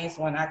Natural Science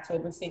on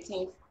October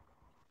 15th?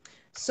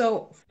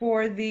 So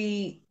for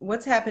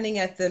what's happening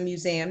at the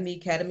museum, the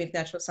Academy of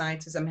Natural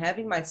Sciences, I'm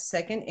having my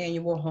second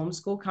annual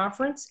homeschool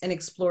conference and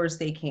Explorers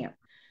Day Camp.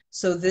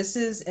 So this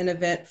is an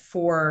event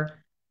for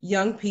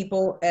young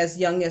people as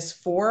young as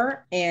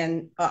 4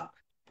 and up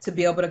to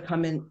be able to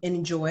come and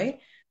enjoy.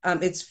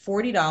 It's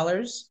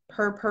 $40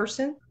 per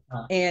person,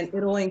 and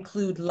it'll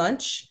include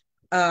lunch,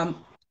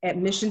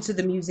 admission to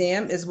the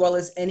museum, as well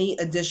as any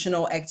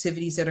additional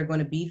activities that are going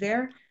to be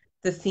there.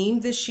 The theme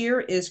this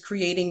year is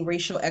creating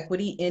racial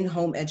equity in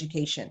home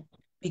education,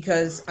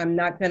 because I'm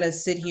not going to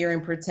sit here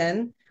and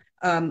pretend.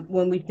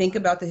 When we think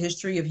about the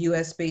history of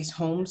US-based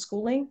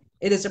homeschooling,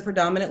 it is a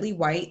predominantly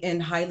white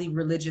and highly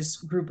religious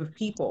group of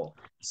people.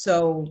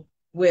 So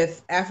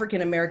with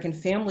African American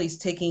families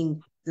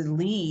taking the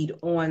lead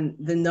on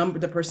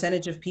the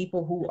percentage of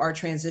people who are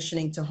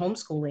transitioning to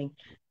homeschooling,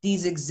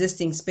 these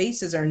existing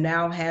spaces are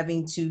now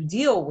having to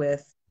deal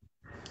with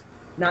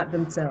not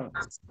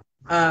themselves.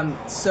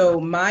 So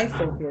my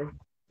focus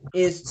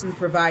is to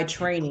provide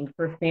training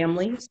for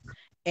families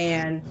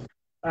and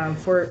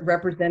for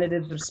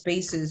representatives of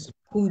spaces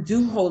who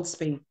do hold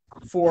space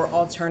for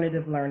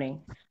alternative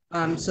learning,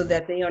 so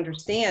that they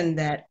understand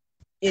that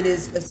it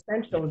is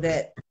essential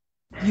that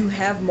you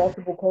have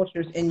multiple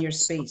cultures in your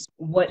space,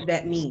 what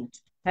that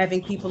means,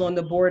 having people on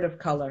the board of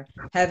color,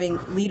 having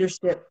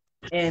leadership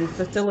and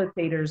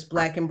facilitators,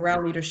 Black and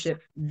Brown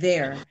leadership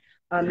there,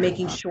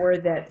 making sure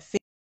that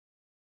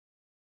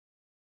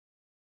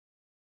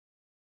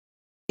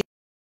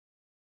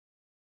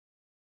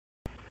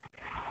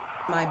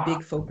my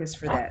big focus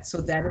for that.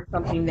 So that is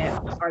something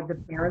that the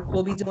parents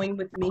will be doing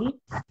with me.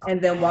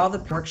 And then while the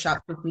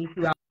workshops with me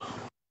throughout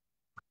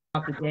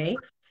the day,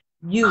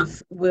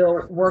 youth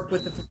will work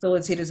with the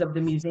facilitators of the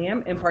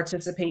museum and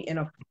participate in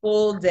a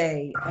full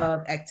day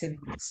of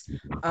activities.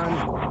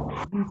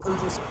 Youth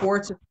ages 4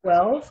 to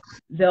 12,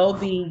 they'll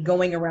be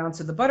going around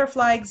to the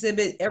butterfly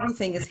exhibit.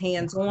 Everything is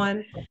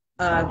hands-on.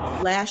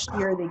 Last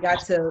year, they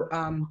got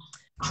to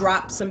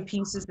drop some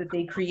pieces that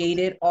they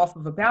created off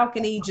of a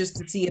balcony just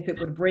to see if it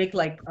would break.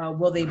 Like,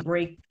 will they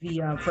break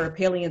for a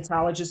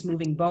paleontologist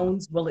moving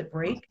bones, will it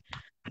break?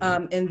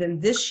 And then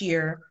this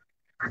year,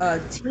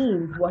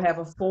 teens will have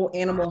a full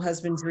animal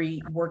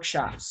husbandry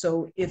workshop.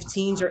 So if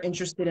teens are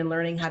interested in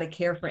learning how to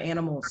care for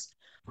animals,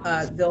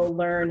 they'll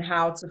learn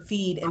how to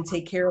feed and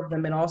take care of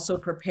them, and also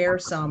prepare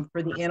some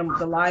for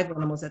the live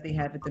animals that they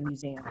have at the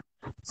museum.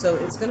 So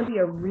it's going to be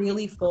a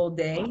really full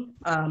day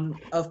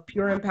of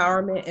pure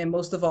empowerment, and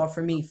most of all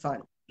for me, fun.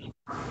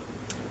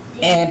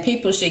 And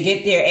people should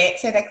get there at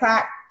 10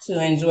 o'clock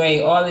to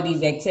enjoy all of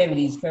these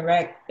activities,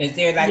 correct? Is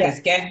there like a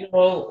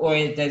schedule, or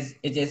it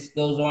just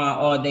goes on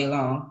all day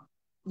long?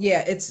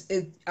 Yeah,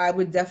 I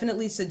would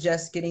definitely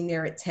suggest getting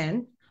there at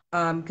 10.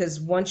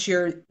 Because once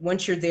you're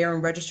there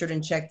and registered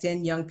and checked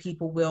in, young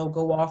people will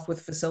go off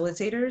with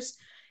facilitators,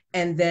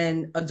 and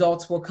then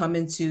adults will come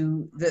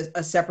into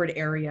a separate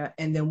area,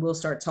 and then we'll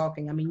start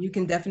talking. I mean, you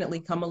can definitely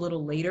come a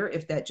little later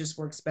if that just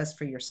works best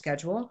for your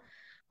schedule.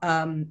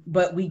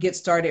 But we get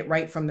started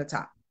right from the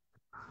top.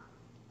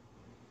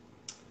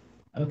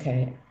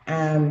 Okay.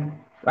 Well,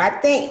 I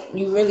think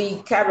you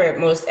really covered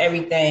most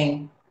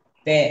everything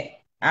that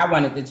I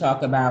wanted to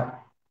talk about.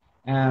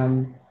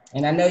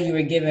 And I know you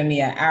were giving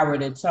me an hour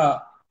to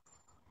talk.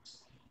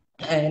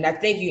 And I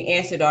think you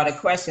answered all the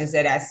questions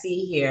that I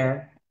see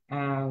here.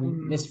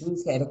 Miss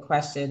Ruth had a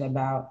question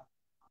about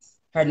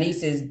her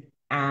nieces.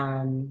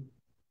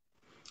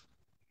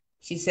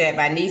 She said,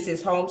 my niece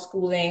is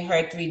homeschooling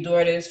her 3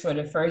 daughters for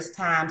the first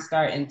time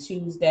starting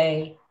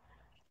Tuesday.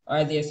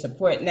 Are there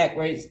support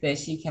networks that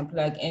she can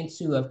plug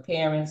into of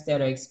parents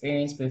that are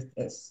experienced with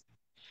this?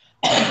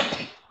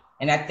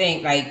 And I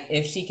think like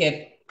if she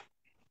could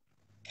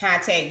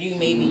contact you,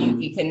 maybe you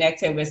could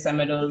connect her with some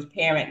of those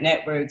parent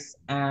networks,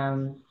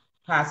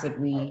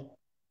 possibly.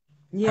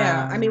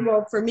 Yeah, I mean,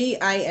 well, for me,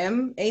 I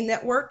am a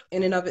network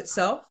in and of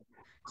itself.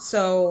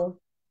 So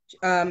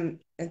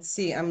let's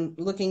see, I'm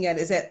looking at,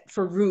 is that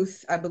for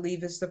Ruth, I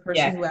believe is the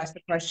person who asked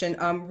the question.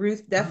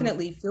 Ruth,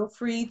 definitely feel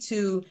free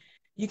to,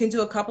 you can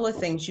do a couple of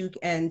things. You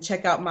can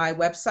check out my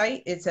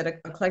website. It's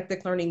at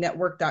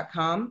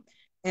eclecticlearningnetwork.com.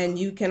 And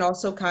you can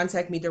also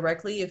contact me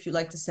directly if you'd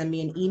like to send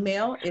me an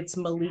email. It's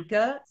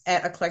Maleka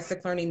at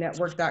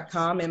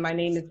eclecticlearningnetwork.com. And my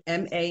name is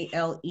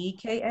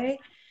Maleka.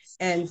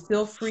 And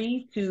feel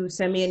free to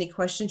send me any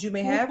questions you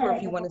may have, or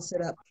if you want to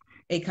set up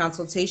a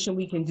consultation,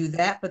 we can do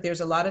that. But there's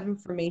a lot of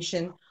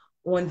information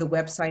on the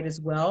website as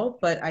well.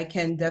 But I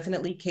can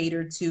definitely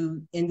cater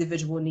to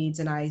individual needs.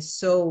 And I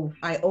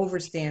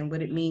understand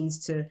what it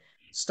means to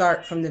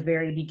start from the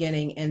very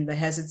beginning and the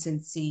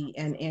hesitancy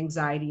and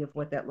anxiety of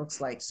what that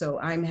looks like. So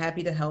I'm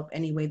happy to help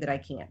any way that I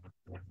can.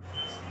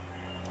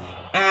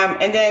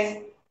 And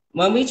then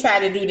when we tried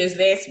to do this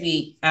last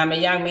week, a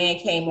young man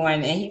came on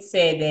and he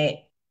said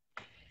that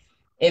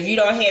if you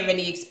don't have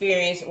any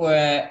experience or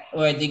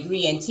a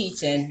degree in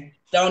teaching,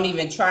 don't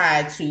even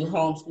try to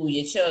homeschool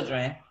your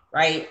children,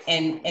 right?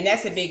 And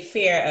that's a big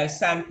fear of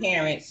some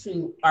parents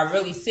who are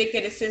really sick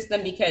of the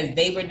system because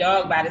they were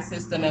dogged by the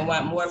system and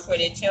want more for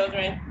their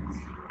children,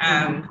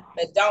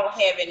 but don't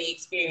have any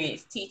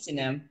experience teaching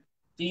them.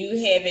 Do you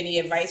have any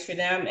advice for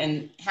them,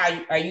 and how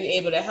are you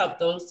able to help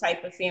those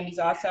type of families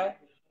also?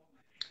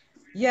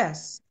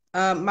 Yes.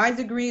 My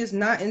degree is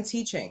not in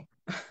teaching.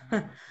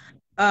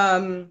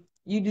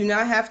 You do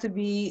not have to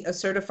be a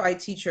certified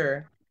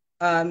teacher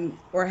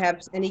or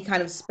have any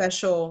kind of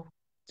special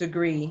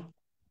degree.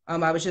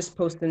 I was just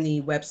posting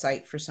the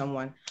website for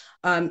someone.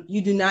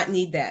 You do not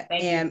need that.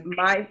 Thank you.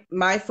 And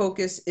my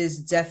focus is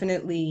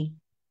definitely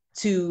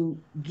to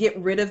get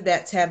rid of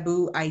that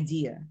taboo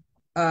idea.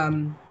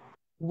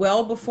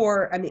 Well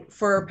before, I mean,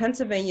 for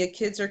Pennsylvania,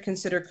 kids are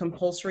considered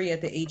compulsory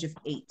at the age of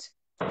 8.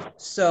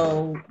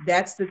 So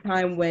that's the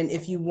time when,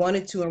 if you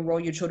wanted to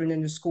enroll your children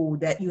into school,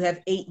 that you have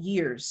 8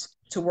 years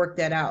to work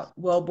that out.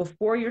 Well,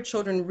 before your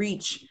children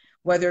reach,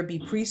 whether it be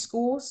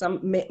preschool,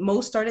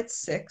 most start at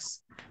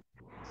 6,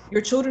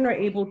 your children are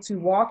able to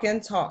walk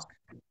and talk,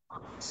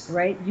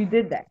 right? You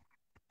did that.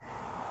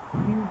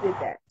 You did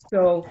that.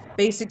 So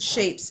basic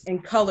shapes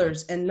and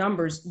colors and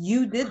numbers,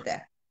 you did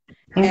that.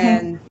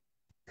 And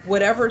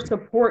whatever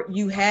support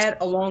you had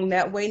along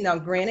that way. Now,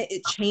 granted,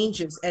 it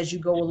changes as you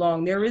go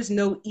along. There is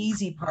no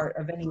easy part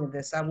of any of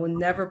this. I will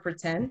never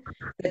pretend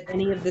that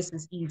any of this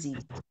is easy.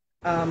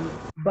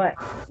 But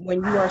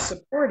when you are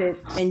supported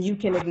and you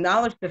can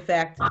acknowledge the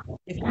fact,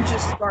 if you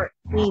just start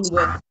clean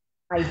with,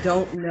 I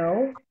don't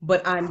know,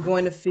 but I'm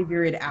going to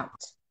figure it out.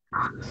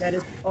 That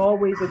is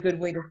always a good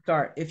way to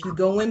start. If you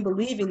go in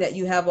believing that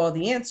you have all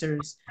the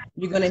answers,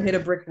 you're going to hit a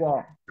brick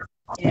wall.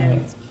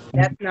 And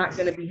that's not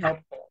going to be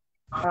helpful.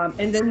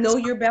 And then know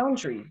your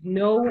boundaries,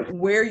 know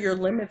where your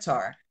limits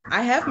are.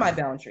 I have my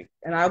boundaries,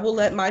 and I will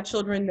let my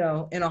children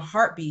know in a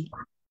heartbeat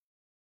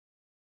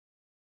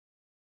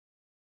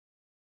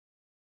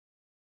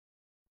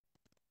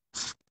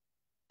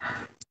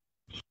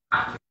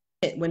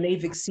when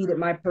they've exceeded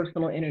my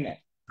personal internet,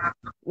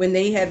 when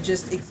they have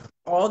just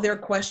all their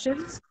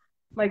questions.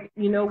 Like,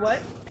 you know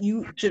what?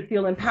 You should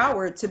feel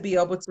empowered to be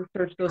able to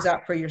search those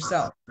out for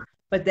yourself.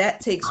 But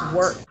that takes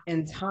work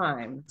and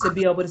time to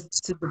be able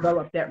to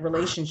develop that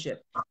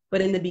relationship. But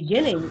in the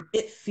beginning,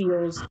 it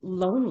feels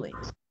lonely.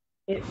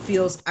 It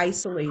feels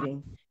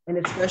isolating. And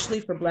especially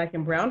for Black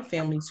and Brown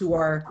families who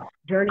are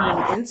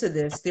journeying into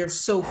this, there's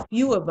so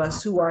few of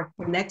us who are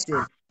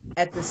connected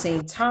at the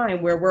same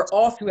time, where we're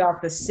all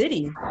throughout the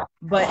city.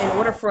 But in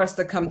order for us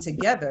to come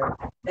together,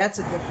 that's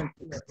a different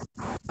story.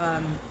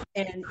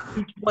 And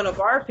each one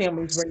of our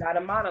families, we're not a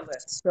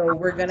monolith. So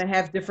we're going to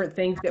have different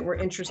things that we're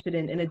interested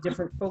in a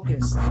different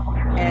focus.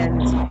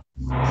 And in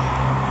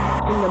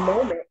the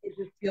moment, it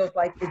just feels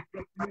like it's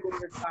just you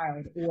and your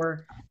child,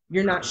 or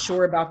you're not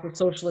sure about the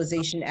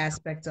socialization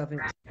aspect of it.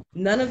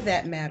 None of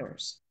that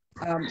matters.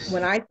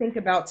 When I think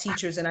about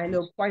teachers, and I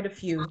know quite a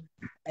few,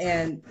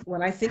 and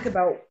when I think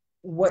about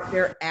what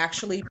they're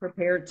actually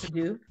prepared to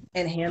do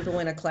and handle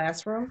in a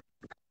classroom,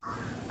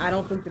 I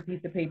don't think the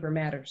piece of paper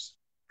matters.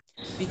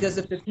 Because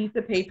if the piece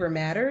of paper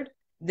mattered,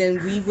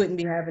 then we wouldn't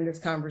be having this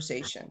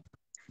conversation.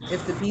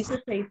 If the piece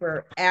of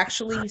paper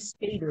actually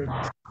stated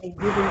and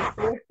given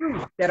full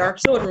proof that our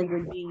children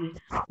would be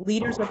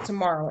leaders of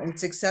tomorrow and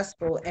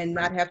successful and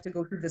not have to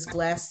go through this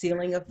glass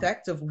ceiling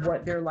effect of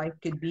what their life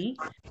could be,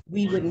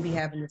 we wouldn't be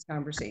having this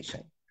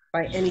conversation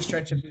by any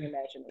stretch of the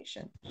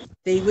imagination.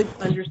 They would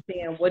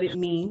understand what it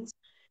means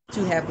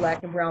to have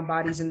Black and brown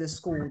bodies in the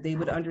school. They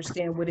would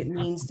understand what it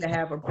means to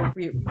have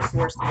appropriate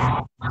resources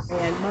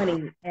and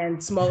money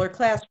and smaller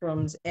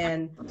classrooms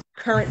and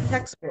current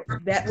textbooks.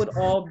 That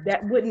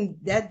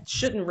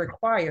shouldn't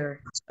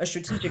require a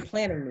strategic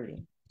planning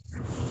meeting.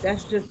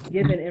 That's just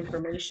given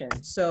information.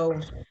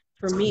 So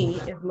for me,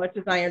 as much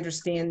as I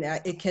understand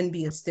that it can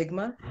be a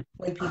stigma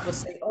when people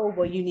say, oh,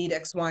 well, you need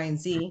X, Y, and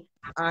Z,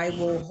 I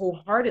will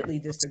wholeheartedly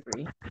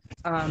disagree,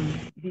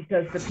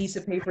 because the piece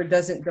of paper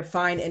doesn't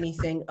define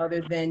anything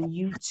other than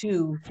you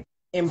too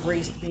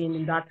embraced being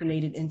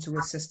indoctrinated into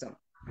a system.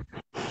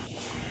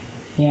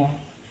 Yeah.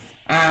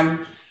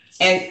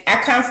 And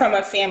I come from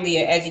a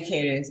family of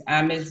educators.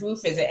 Ms.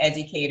 Ruth is an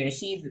educator.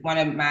 She's one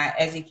of my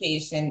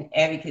education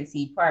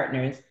advocacy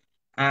partners.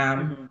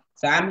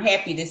 So I'm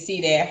happy to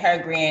see that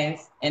her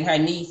grands and her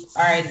niece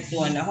are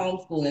doing the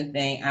homeschooling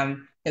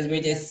thing. Because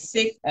we're just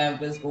sick of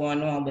what's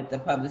going on with the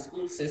public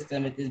school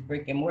system, with this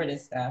brick and mortar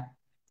stuff.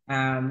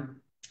 And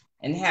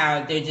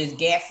how they're just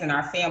gassing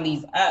our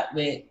families up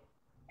with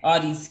all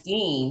these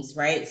schemes,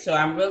 right? So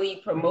I'm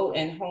really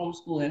promoting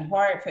homeschooling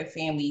hard for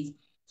families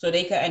so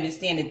they can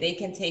understand that they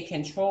can take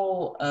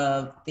control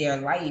of their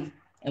life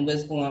and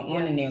what's going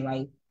on in their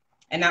life.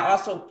 And I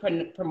also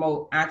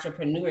promote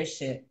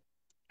entrepreneurship,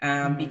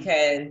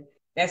 because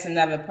that's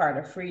another part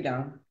of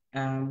freedom.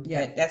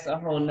 But that's a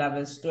whole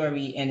nother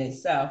story in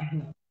itself.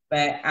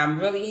 But I'm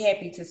really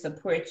happy to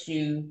support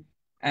you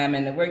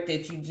and the work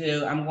that you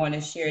do. I'm going to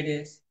share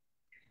this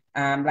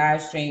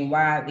live stream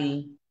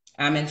widely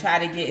and try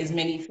to get as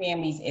many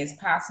families as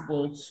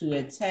possible to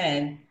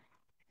attend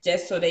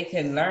just so they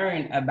can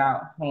learn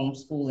about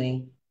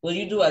homeschooling. Will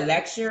you do a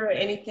lecture or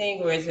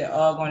anything, or is it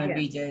all going to Yeah.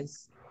 be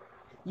just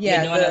you're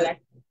Yeah, doing a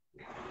lecture?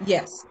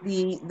 yes,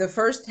 the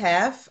first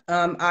half,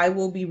 I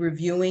will be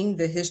reviewing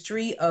the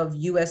history of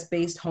US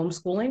based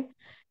homeschooling,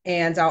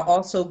 and I'll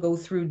also go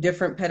through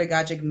different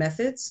pedagogic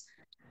methods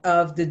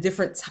of the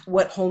different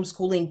what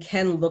homeschooling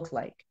can look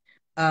like.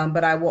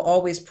 But I will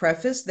always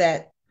preface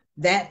that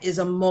that is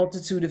a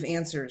multitude of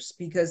answers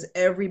because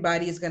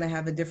everybody is going to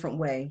have a different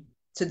way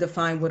to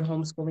define what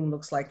homeschooling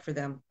looks like for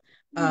them.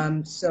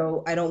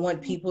 So I don't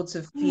want people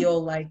to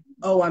feel like,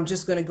 oh, I'm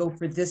just going to go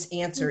for this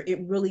answer. It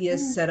really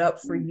is set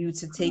up for you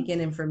to take in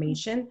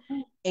information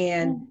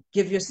and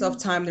give yourself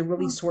time to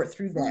really sort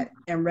through that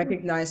and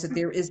recognize that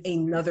there is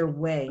another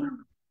way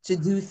to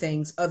do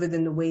things other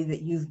than the way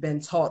that you've been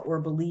taught or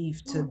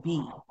believed to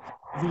be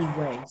the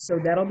way. So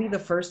that'll be the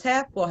first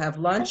half. We'll have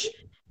lunch.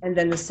 And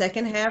then the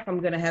second half, I'm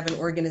going to have an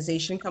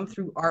organization come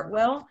through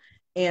Artwell,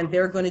 and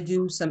they're going to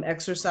do some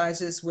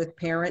exercises with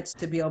parents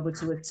to be able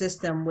to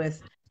assist them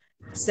with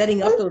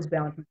setting up those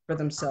boundaries for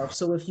themselves.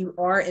 So if you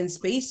are in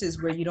spaces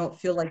where you don't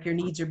feel like your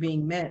needs are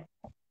being met,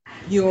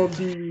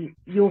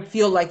 you'll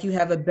feel like you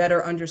have a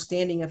better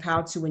understanding of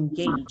how to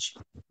engage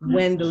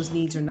when those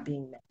needs are not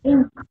being met.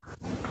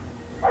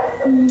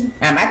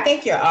 I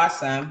think you're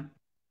awesome.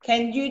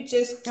 Can you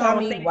just tell Oh,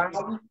 me thank why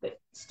you. you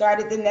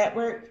started the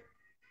network?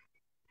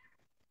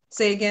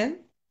 Say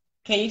again.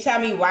 Can you tell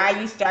me why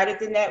you started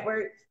the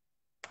network?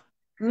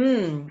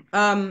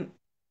 Mm,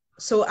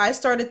 so I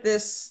started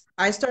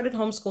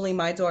homeschooling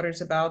my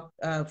daughters about,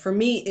 for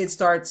me, it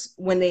starts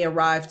when they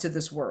arrive to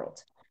this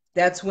world.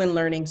 That's when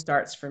learning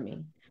starts for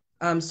me.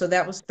 So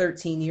that was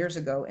 13 years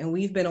ago, and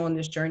we've been on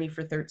this journey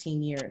for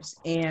 13 years.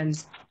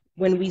 And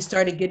when we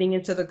started getting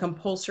into the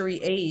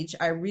compulsory age,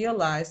 I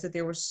realized that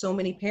there were so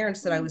many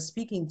parents that I was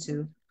speaking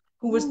to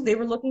they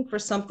were looking for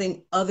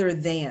something other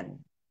than,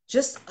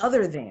 just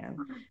other than,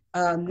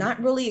 not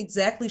really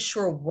exactly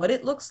sure what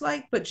it looks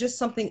like, but just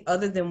something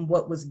other than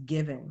what was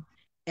given.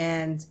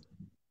 And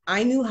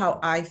I knew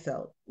how I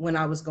felt when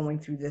I was going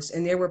through this.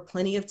 And there were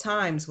plenty of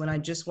times when I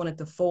just wanted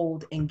to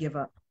fold and give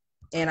up.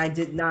 And I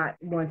did not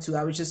want to.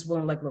 I was just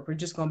willing, like, look, we're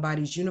just going to buy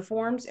these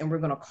uniforms and we're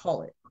going to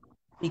call it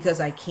because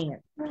I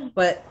can't.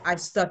 But I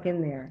stuck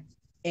in there.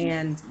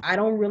 And I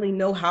don't really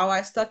know how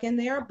I stuck in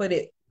there, but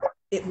it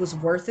was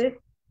worth it.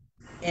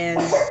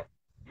 And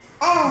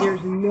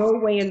there's no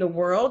way in the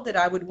world that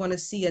I would want to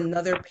see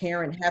another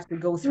parent have to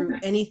go through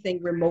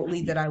anything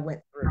remotely that I went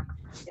through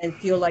and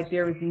feel like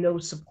there is no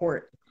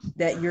support,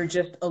 that you're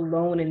just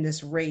alone in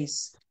this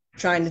race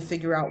trying to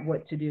figure out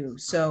what to do.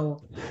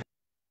 So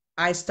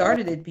I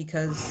started it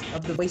because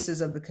of the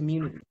voices of the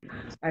community.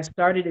 I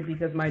started it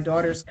because my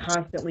daughters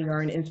constantly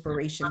are an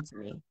inspiration to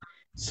me.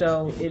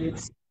 So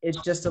it's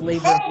just a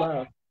labor of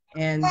love.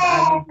 And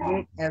I will do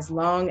it as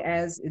long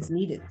as it's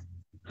needed.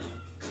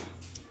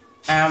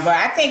 But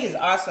I think it's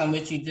awesome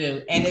what you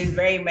do, and it's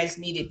very much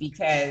needed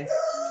because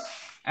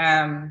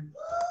um,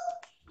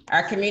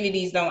 our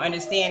communities don't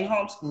understand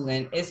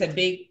homeschooling. It's a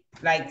big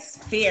like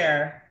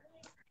fear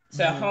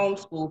to Mhm.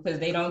 homeschool because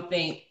they don't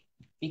think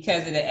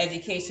because of the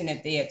education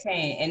that they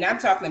attain. And I'm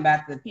talking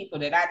about the people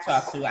that I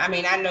talk to. I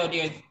mean, I know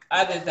there's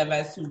others of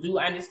us who do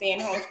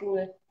understand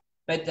homeschooling,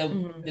 but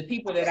Mhm. the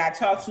people that I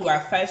talk to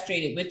are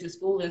frustrated with the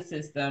schooling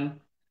system,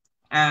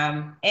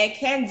 and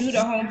can do the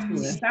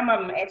homeschooling. Some of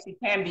them actually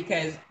can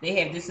because they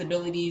have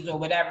disabilities or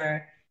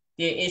whatever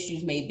their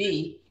issues may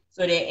be.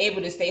 So they're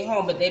able to stay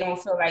home, but they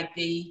don't feel like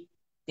they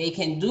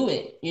can do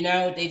it. You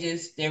know,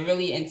 they're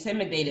really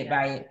intimidated Yeah.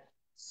 by it.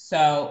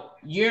 So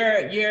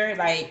you're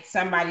like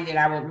somebody that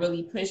I would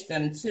really push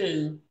them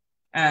to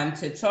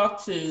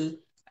talk to,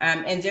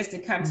 and just to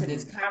come to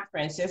this Mhm.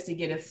 conference just to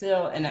get a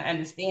feel and an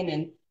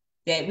understanding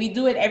that we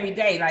do it every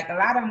day. Like a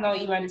lot of them don't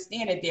even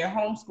understand that they're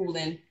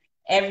homeschooling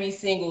every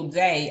single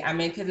day. I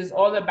mean, because it's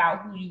all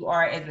about who you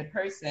are as a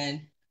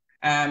person,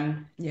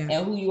 Yeah.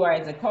 and who you are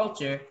as a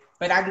culture.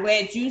 But I'm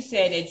glad you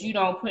said that you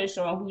don't push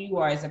on who you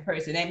are as a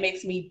person. That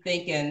makes me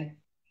thinking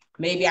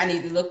maybe I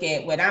need to look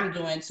at what I'm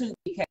doing too,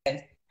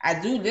 because I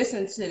do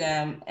listen to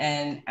them,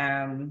 and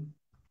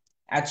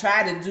I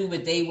try to do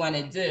what they want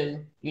to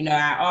do. You know,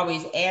 I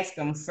always ask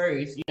them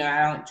first. You know,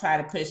 I don't try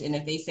to push, and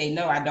if they say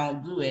no, I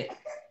don't do it.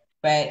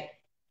 But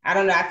I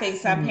don't know. I think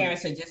some Mhm.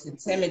 parents are just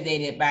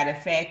intimidated by the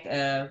fact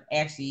of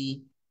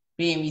actually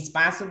being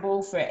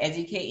responsible for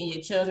educating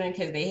your children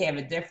because they have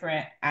a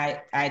different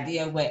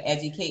idea of what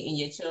educating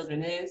your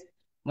children is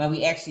when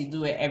we actually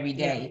do it every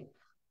Yeah. day.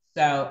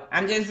 So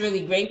I'm just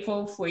really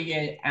grateful for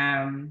your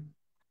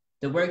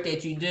the work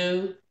that you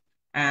do.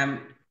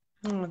 Um,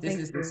 Oh, this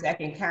thank is the you.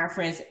 second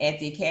conference at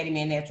the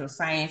Academy of Natural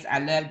Science. I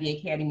love the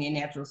Academy of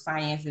Natural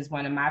Science. It's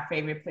one of my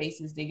favorite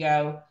places to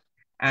go.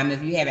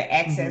 If you have an Mhm.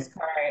 access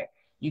card,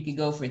 you could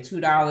go for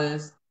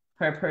 $2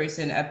 per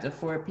person, up to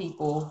 4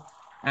 people.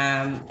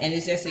 And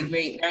it's just a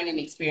great learning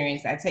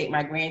experience. I take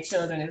my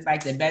grandchildren. It's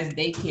like the best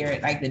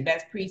daycare, like the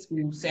best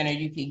preschool center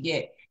you could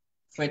get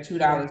for two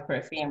Yeah. dollars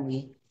per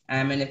family.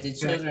 And if the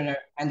children are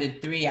under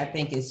 3, I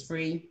think it's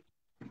free.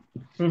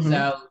 Mm-hmm.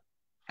 So,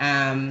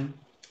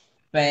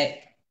 but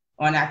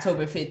on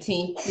October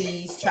 15th,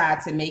 please try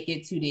to make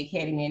it to the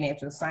Academy of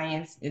Natural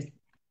Science. It's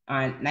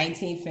on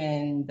 19th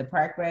and the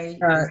Parkway. Is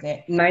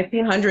that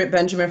 1900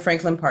 Benjamin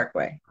Franklin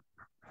Parkway?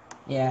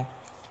 Yeah.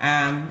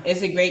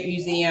 It's a great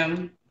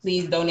museum.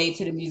 Please donate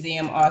to the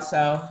museum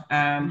also,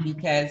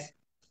 because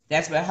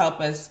that's what help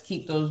us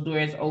keep those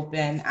doors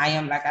open. I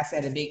am, like I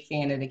said, a big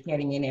fan of the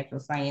Academy of Natural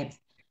Science.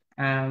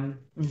 And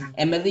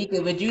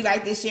Maleka, would you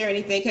like to share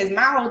anything? Because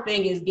my whole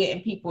thing is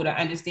getting people to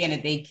understand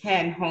that they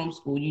can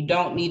homeschool. You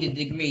don't need a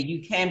degree.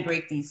 You can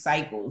break these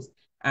cycles.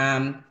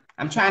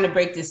 I'm trying to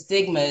break the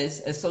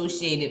stigmas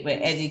associated with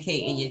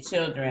educating your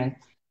children.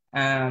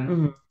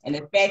 And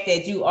the fact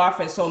that you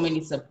offer so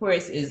many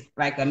supports is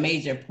like a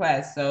major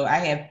plus. So I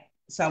have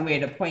somewhere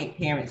to point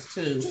parents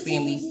to,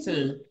 families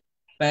too.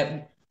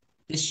 But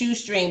the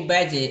shoestring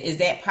budget, is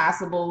that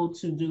possible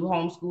to do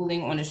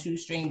homeschooling on a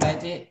shoestring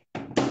budget?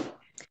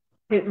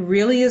 It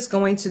really is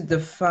going to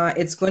define,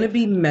 it's going to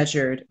be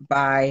measured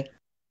by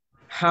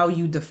how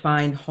you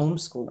define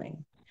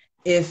homeschooling.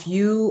 If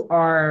you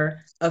are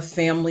a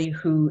family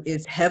who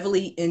is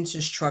heavily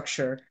into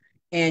structure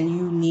and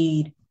you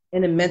need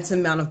an immense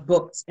amount of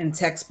books and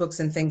textbooks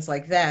and things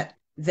like that,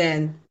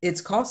 then it's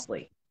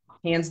costly,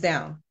 hands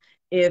down.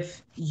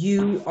 If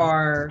you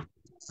are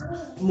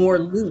more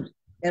loose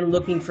and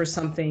looking for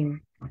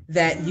something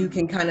that you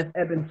can kind of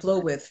ebb and flow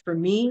with, for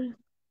me,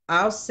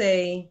 I'll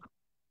say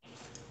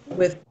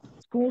with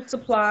school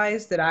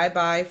supplies that I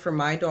buy for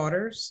my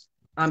daughters,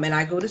 and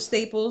I go to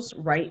Staples,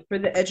 right, for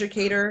the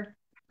educator.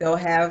 They'll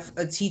have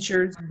a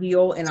teacher's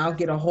deal, and I'll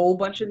get a whole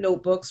bunch of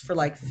notebooks for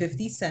like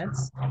 50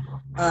 cents.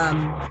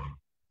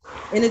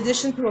 In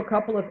addition to a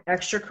couple of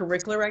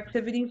extracurricular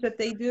activities that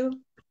they do,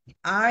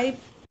 I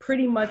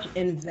pretty much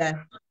invest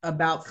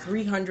about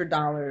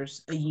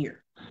 $300 a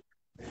year.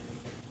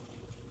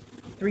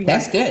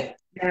 That's good.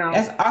 Now,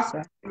 that's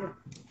awesome.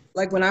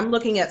 Like when I'm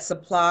looking at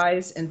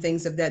supplies and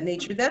things of that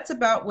nature, that's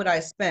about what I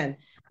spend.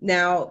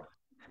 Now,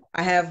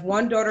 I have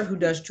one daughter who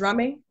does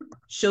drumming.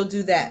 She'll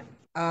do that.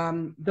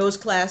 Those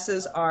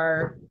classes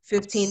are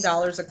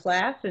 $15 a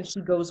class, and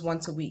she goes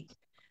once a week.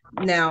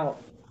 Now,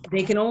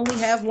 they can only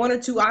have 1 or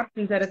 2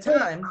 options at a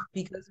time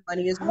because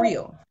money is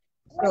real.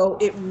 So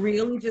it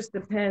really just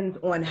depends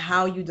on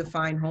how you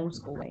define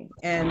homeschooling.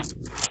 And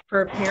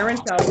for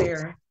parents out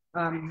there,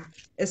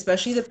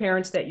 especially the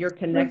parents that you're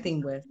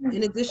connecting with,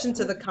 in addition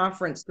to the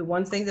conference, the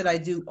one thing that I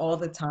do all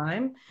the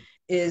time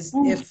is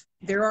if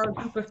there are a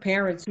group of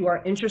parents who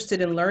are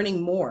interested in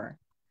learning more,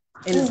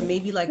 and it's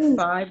maybe like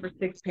 5 or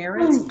 6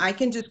 parents, I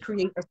can just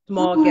create a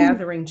small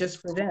gathering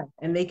just for them,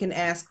 and they can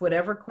ask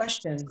whatever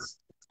questions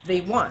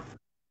they want.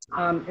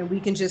 And we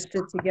can just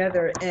sit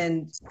together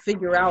and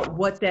figure out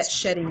what that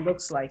shedding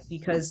looks like.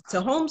 Because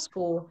to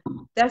homeschool,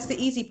 that's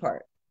the easy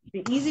part.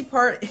 The easy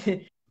part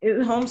is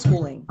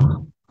homeschooling.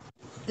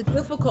 The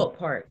difficult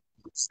part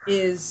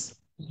is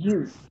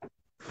you,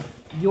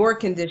 your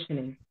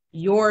conditioning,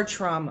 your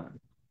trauma,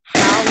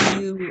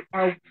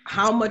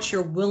 how much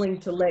you're willing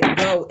to let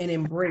go and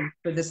embrace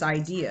for this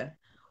idea.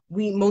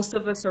 Most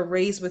of us are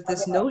raised with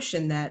this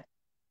notion that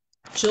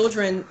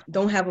children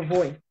don't have a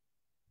voice.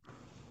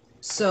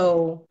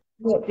 So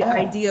the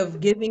idea of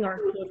giving our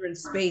children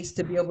space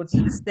to be able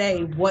to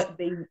say what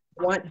they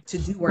want to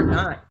do or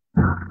not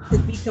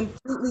could be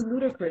completely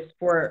ludicrous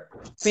for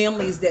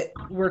families that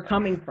we're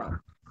coming from.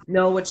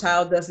 No, a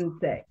child doesn't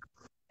say.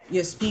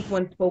 You speak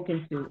when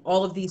spoken to.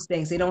 All of these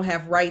things, they don't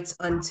have rights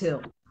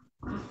until.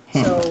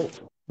 So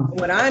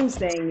what I'm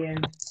saying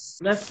is,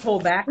 let's pull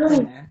back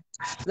from that.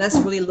 Let's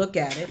really look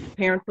at it.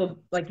 Parents will,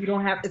 like,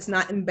 it's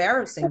not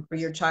embarrassing for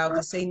your child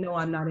to say, no,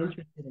 I'm not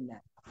interested in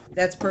that.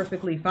 That's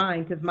perfectly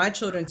fine, because my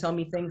children tell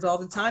me things all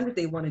the time that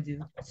they want to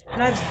do,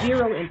 and I have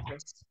zero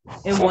interest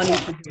in wanting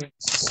to do it.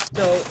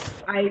 So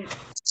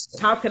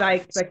how could I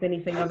expect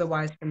anything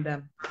otherwise from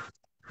them?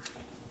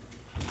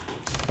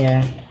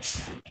 Yeah.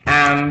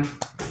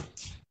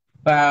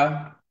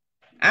 Well,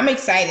 I'm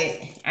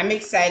excited. I'm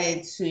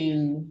excited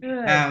to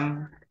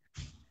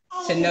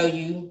know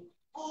you,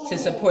 to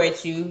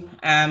support you,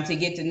 to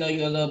get to know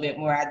you a little bit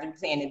more. I do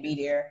plan to be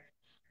there.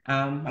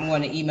 I'm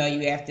going to email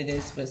you after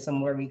this with some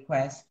more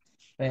requests,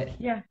 but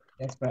yeah,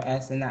 that's for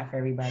us and not for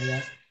everybody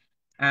else.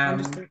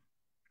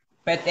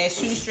 But that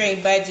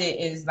shoestring budget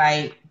is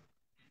like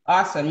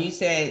awesome. You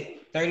said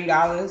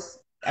 $30.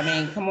 I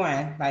mean, come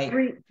on, like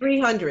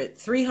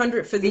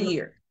 $300 for the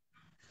year.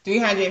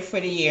 $300 for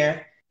the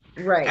year,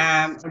 right?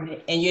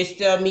 And you're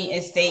still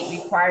meeting state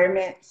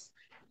requirements,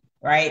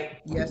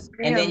 right? Yes,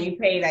 ma'am. And then you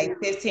pay like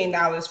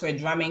 $15 for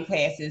drumming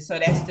classes, so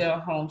that's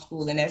still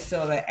homeschooling. That's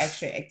still an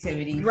extra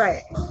activity,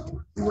 right?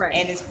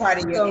 And it's part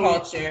of your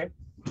culture,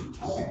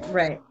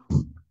 right?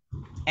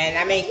 And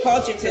I mean,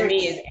 culture to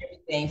me is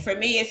everything. For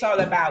me, it's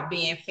all about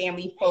being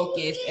family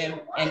focused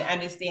and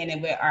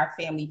understanding what our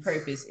family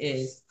purpose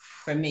is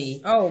for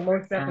me. Oh,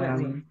 most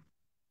definitely.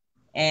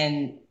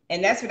 And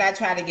that's what I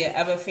try to get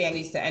other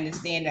families to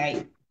understand.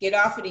 Like, get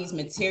off of these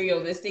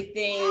materialistic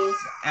things.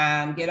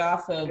 Get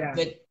off of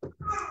what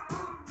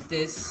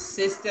the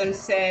system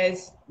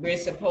says we're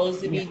supposed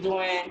to be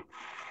doing,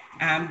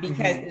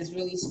 because it's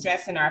really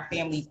stressing our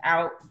families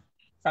out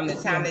from the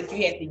time that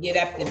you have to get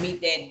up to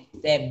meet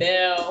that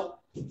bell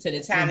to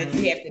the time that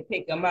you have to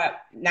pick them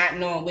up, not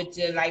knowing what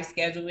your life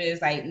schedule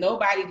is. Like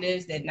nobody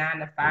lives that 9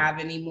 to 5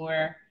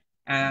 anymore.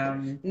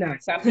 No.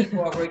 Some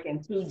people are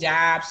working 2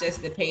 jobs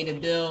just to pay the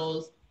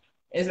bills.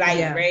 It's like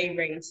very,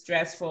 very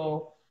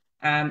stressful.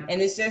 And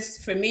it's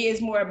just, for me,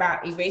 it's more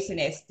about erasing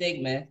that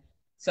stigma.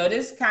 So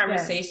this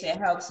conversation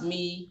helps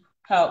me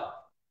help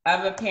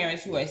other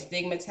parents who are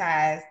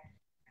stigmatized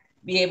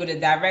be able to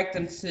direct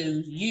them to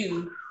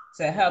you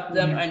to help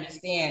them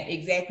understand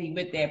exactly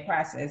what that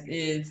process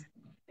is.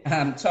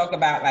 Talk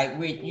about like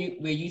where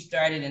you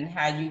started and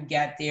how you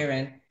got there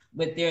and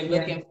what they're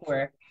looking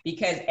for,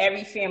 because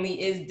every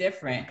family is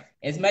different.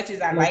 As much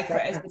as I like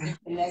for us to be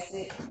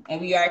connected,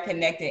 and we are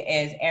connected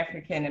as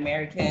African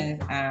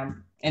Americans,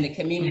 in the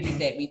communities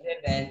that we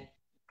live in,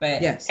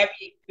 but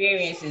every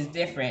experience is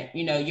different.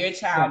 You know, your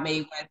child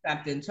may want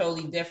something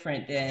totally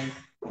different than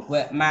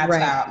what my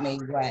child may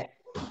want.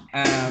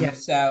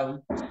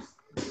 So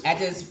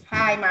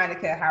hi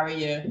Monica, how are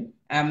you?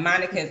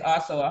 Monica is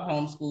also a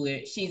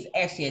homeschooler. She's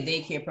actually a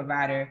daycare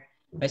provider,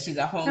 but she's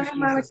a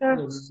homeschool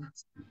facility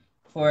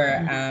for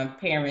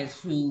parents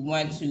who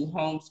want to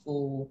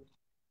homeschool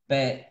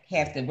but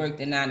have to work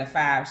the 9 to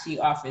 5. She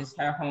offers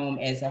her home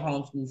as a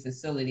homeschool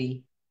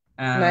facility.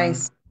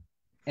 Nice.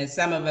 And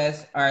some of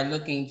us are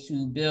looking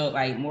to build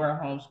like more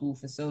homeschool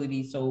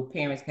facilities so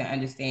parents can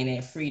understand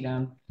that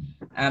freedom.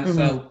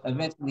 So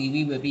eventually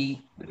we would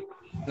be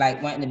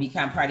like wanting to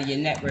become part of your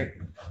network.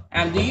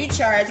 Do you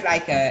charge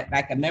like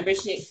a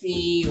membership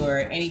fee or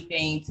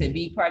anything to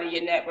be part of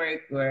your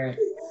network, or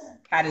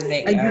how does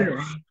that go?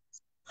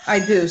 I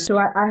do. So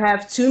I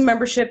have 2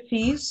 membership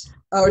fees,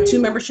 or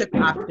 2 membership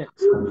options.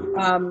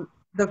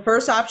 The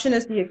first option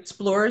is the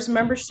Explorers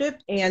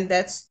membership, and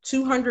that's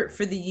 $200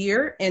 for the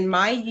year. And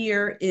my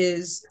year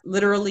is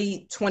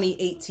literally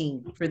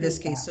 2018 for this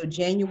case, so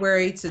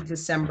January to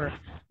December.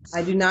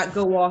 I do not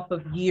go off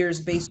of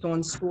years based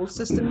on school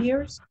system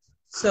years.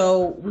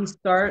 So we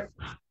start,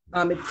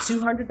 it's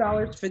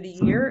 $200 for the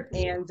year,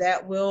 and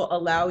that will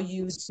allow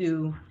you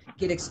to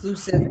get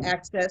exclusive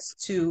access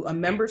to a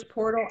members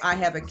portal. I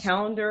have a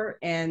calendar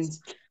and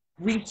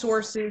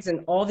resources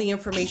and all the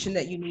information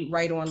that you need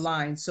right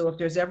online. So if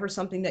there's ever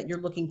something that you're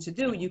looking to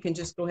do, you can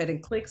just go ahead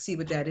and click, see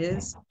what that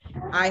is.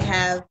 I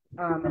have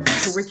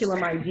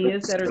curriculum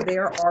ideas that are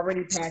there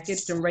already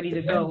packaged and ready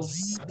to go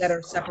that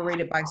are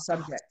separated by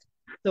subject.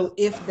 So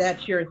if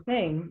that's your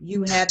thing,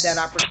 you have that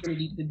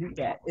opportunity to do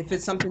that. If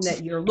it's something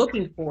that you're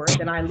looking for,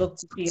 then I look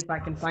to see if I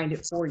can find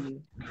it for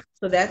you.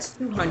 So that's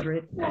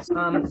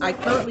 $200. I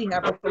currently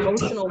have a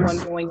promotional one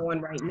going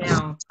on right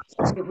now.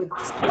 It would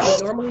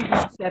normally be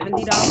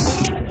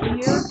 $70 a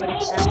year, but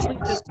it's actually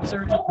just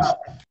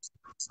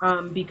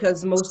 $35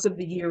 because most of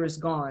the year is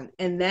gone.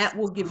 And that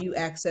will give you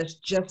access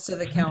just to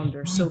the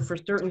calendar. So for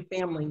certain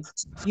families,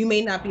 you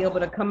may not be able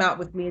to come out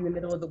with me in the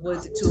middle of the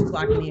woods at 2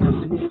 o'clock in the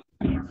afternoon.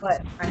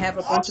 But I have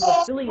a bunch of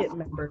affiliate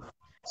members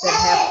that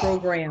have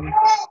programs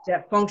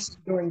that function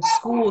during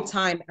school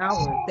time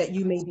hours that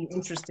you may be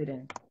interested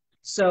in.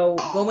 So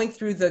going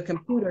through the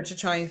computer to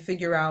try and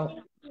figure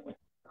out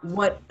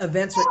what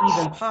events are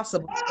even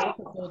possible, that's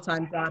a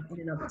full-time job in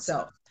and of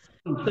itself.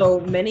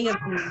 So many of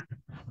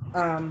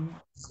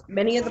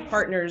the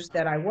partners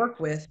that I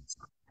work with,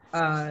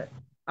 I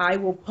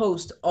will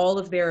post all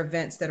of their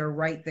events that are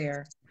right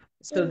there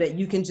so that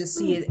you can just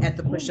see it at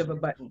the push of a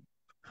button.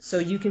 So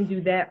you can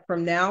do that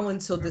from now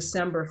until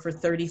December for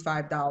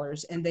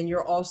 $35. And then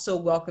you're also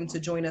welcome to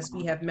join us.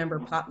 We have member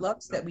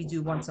potlucks that we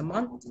do once a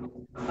month,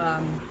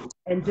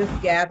 and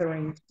just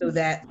gathering so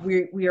that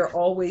we are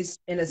always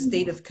in a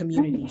state of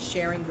community,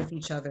 sharing with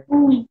each other,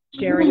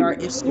 sharing our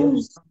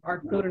issues. Our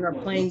children are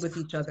playing with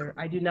each other.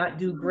 I do not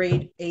do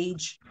grade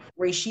age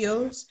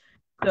ratios.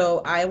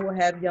 So I will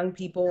have young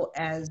people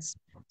as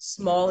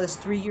small as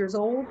 3 years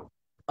old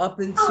up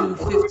into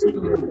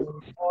 15 years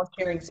old, all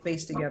sharing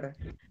space together.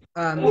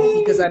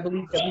 Because I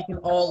believe that we can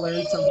all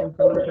learn something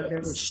from each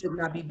other that should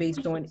not be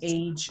based on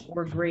age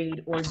or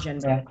grade or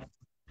gender.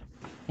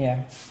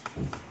 Yeah.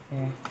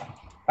 Well,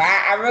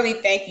 I really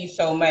thank you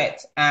so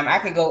much. I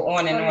could go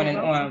on and on and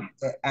on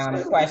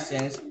with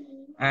questions,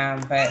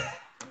 but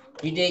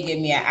you did give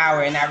me an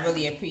hour, and I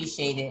really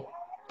appreciate it.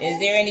 Is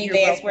there any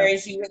last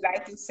words you would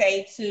like to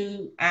say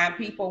to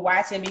people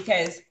watching?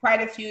 Because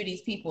quite a few of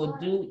these people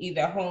do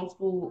either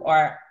homeschool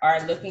or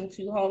are looking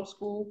to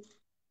homeschool.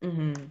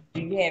 Do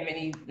you have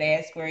any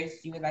last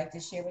words you would like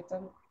to share with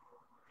them?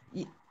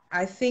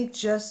 I think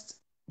just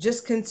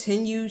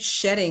continue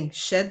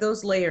shed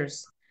those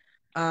layers,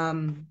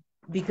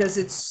 because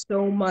it's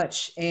so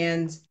much,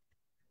 and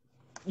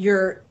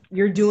you're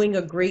doing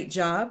a great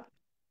job.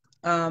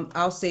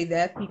 I'll say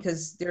that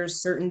because there's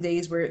certain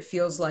days where it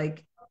feels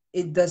like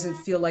it doesn't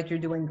feel like you're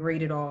doing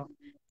great at all,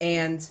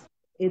 and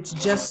it's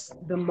just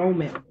the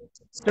moment.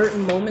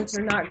 Certain moments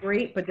are not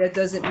great, but that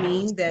doesn't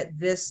mean that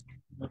this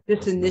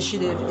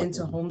initiative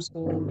into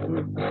homeschooling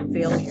is a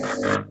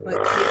failure. But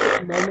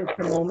take it moment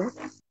to moment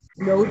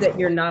know that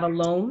you're not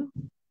alone.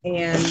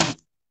 And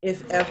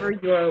if ever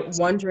you're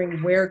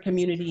wondering where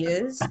community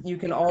is, you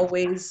can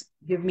always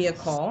give me a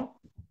call,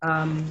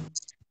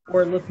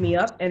 or look me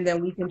up, and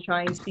then we can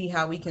try and see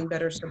how we can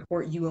better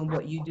support you in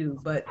what you do.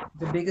 But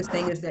the biggest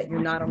thing is that you're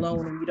not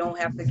alone, and you don't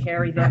have to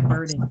carry that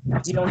burden.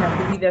 You don't have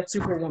to be that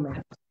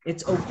superwoman.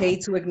 It's okay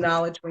to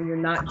acknowledge when you're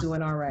not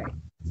doing all right.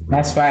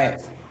 That's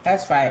right.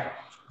 That's right.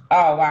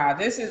 Oh, wow.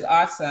 This is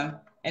awesome.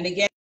 And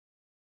again,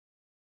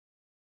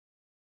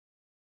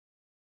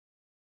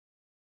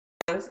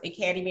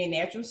 Academy of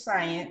Natural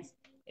Science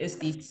is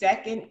the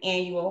second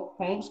annual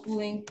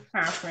homeschooling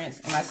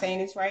conference. Am I saying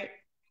this right?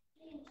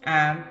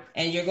 And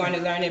you're going to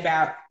learn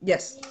about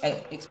Yes.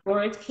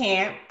 Explorers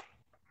Camp,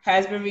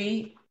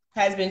 husbandry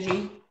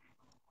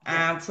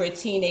for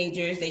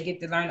teenagers. They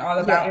get to learn all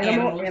about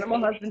animals. Animal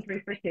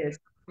husbandry for kids.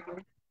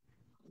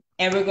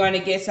 And we're going to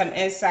get some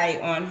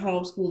insight on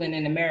homeschooling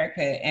in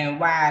America and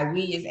why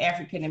we as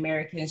African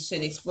Americans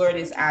should explore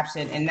this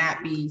option and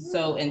not be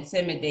so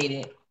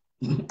intimidated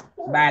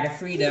by the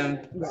freedom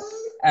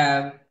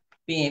of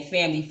being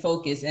family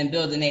focused and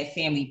building that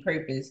family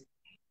purpose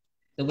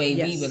the way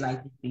we would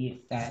like to see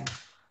it done.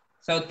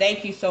 So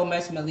thank you so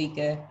much,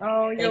 Maleka.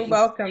 Oh, you're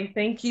welcome.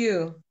 Thank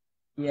you.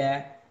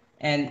 Yeah.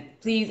 And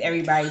please,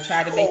 everybody,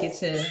 try to make it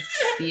to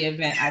the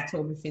event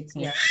October 15th.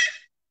 Yeah.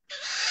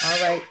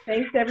 All right.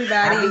 Thanks,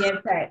 everybody. I'll be in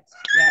touch.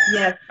 Yeah.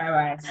 Yes.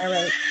 Bye-bye. All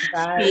right.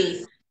 Bye.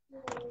 Peace.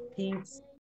 Peace.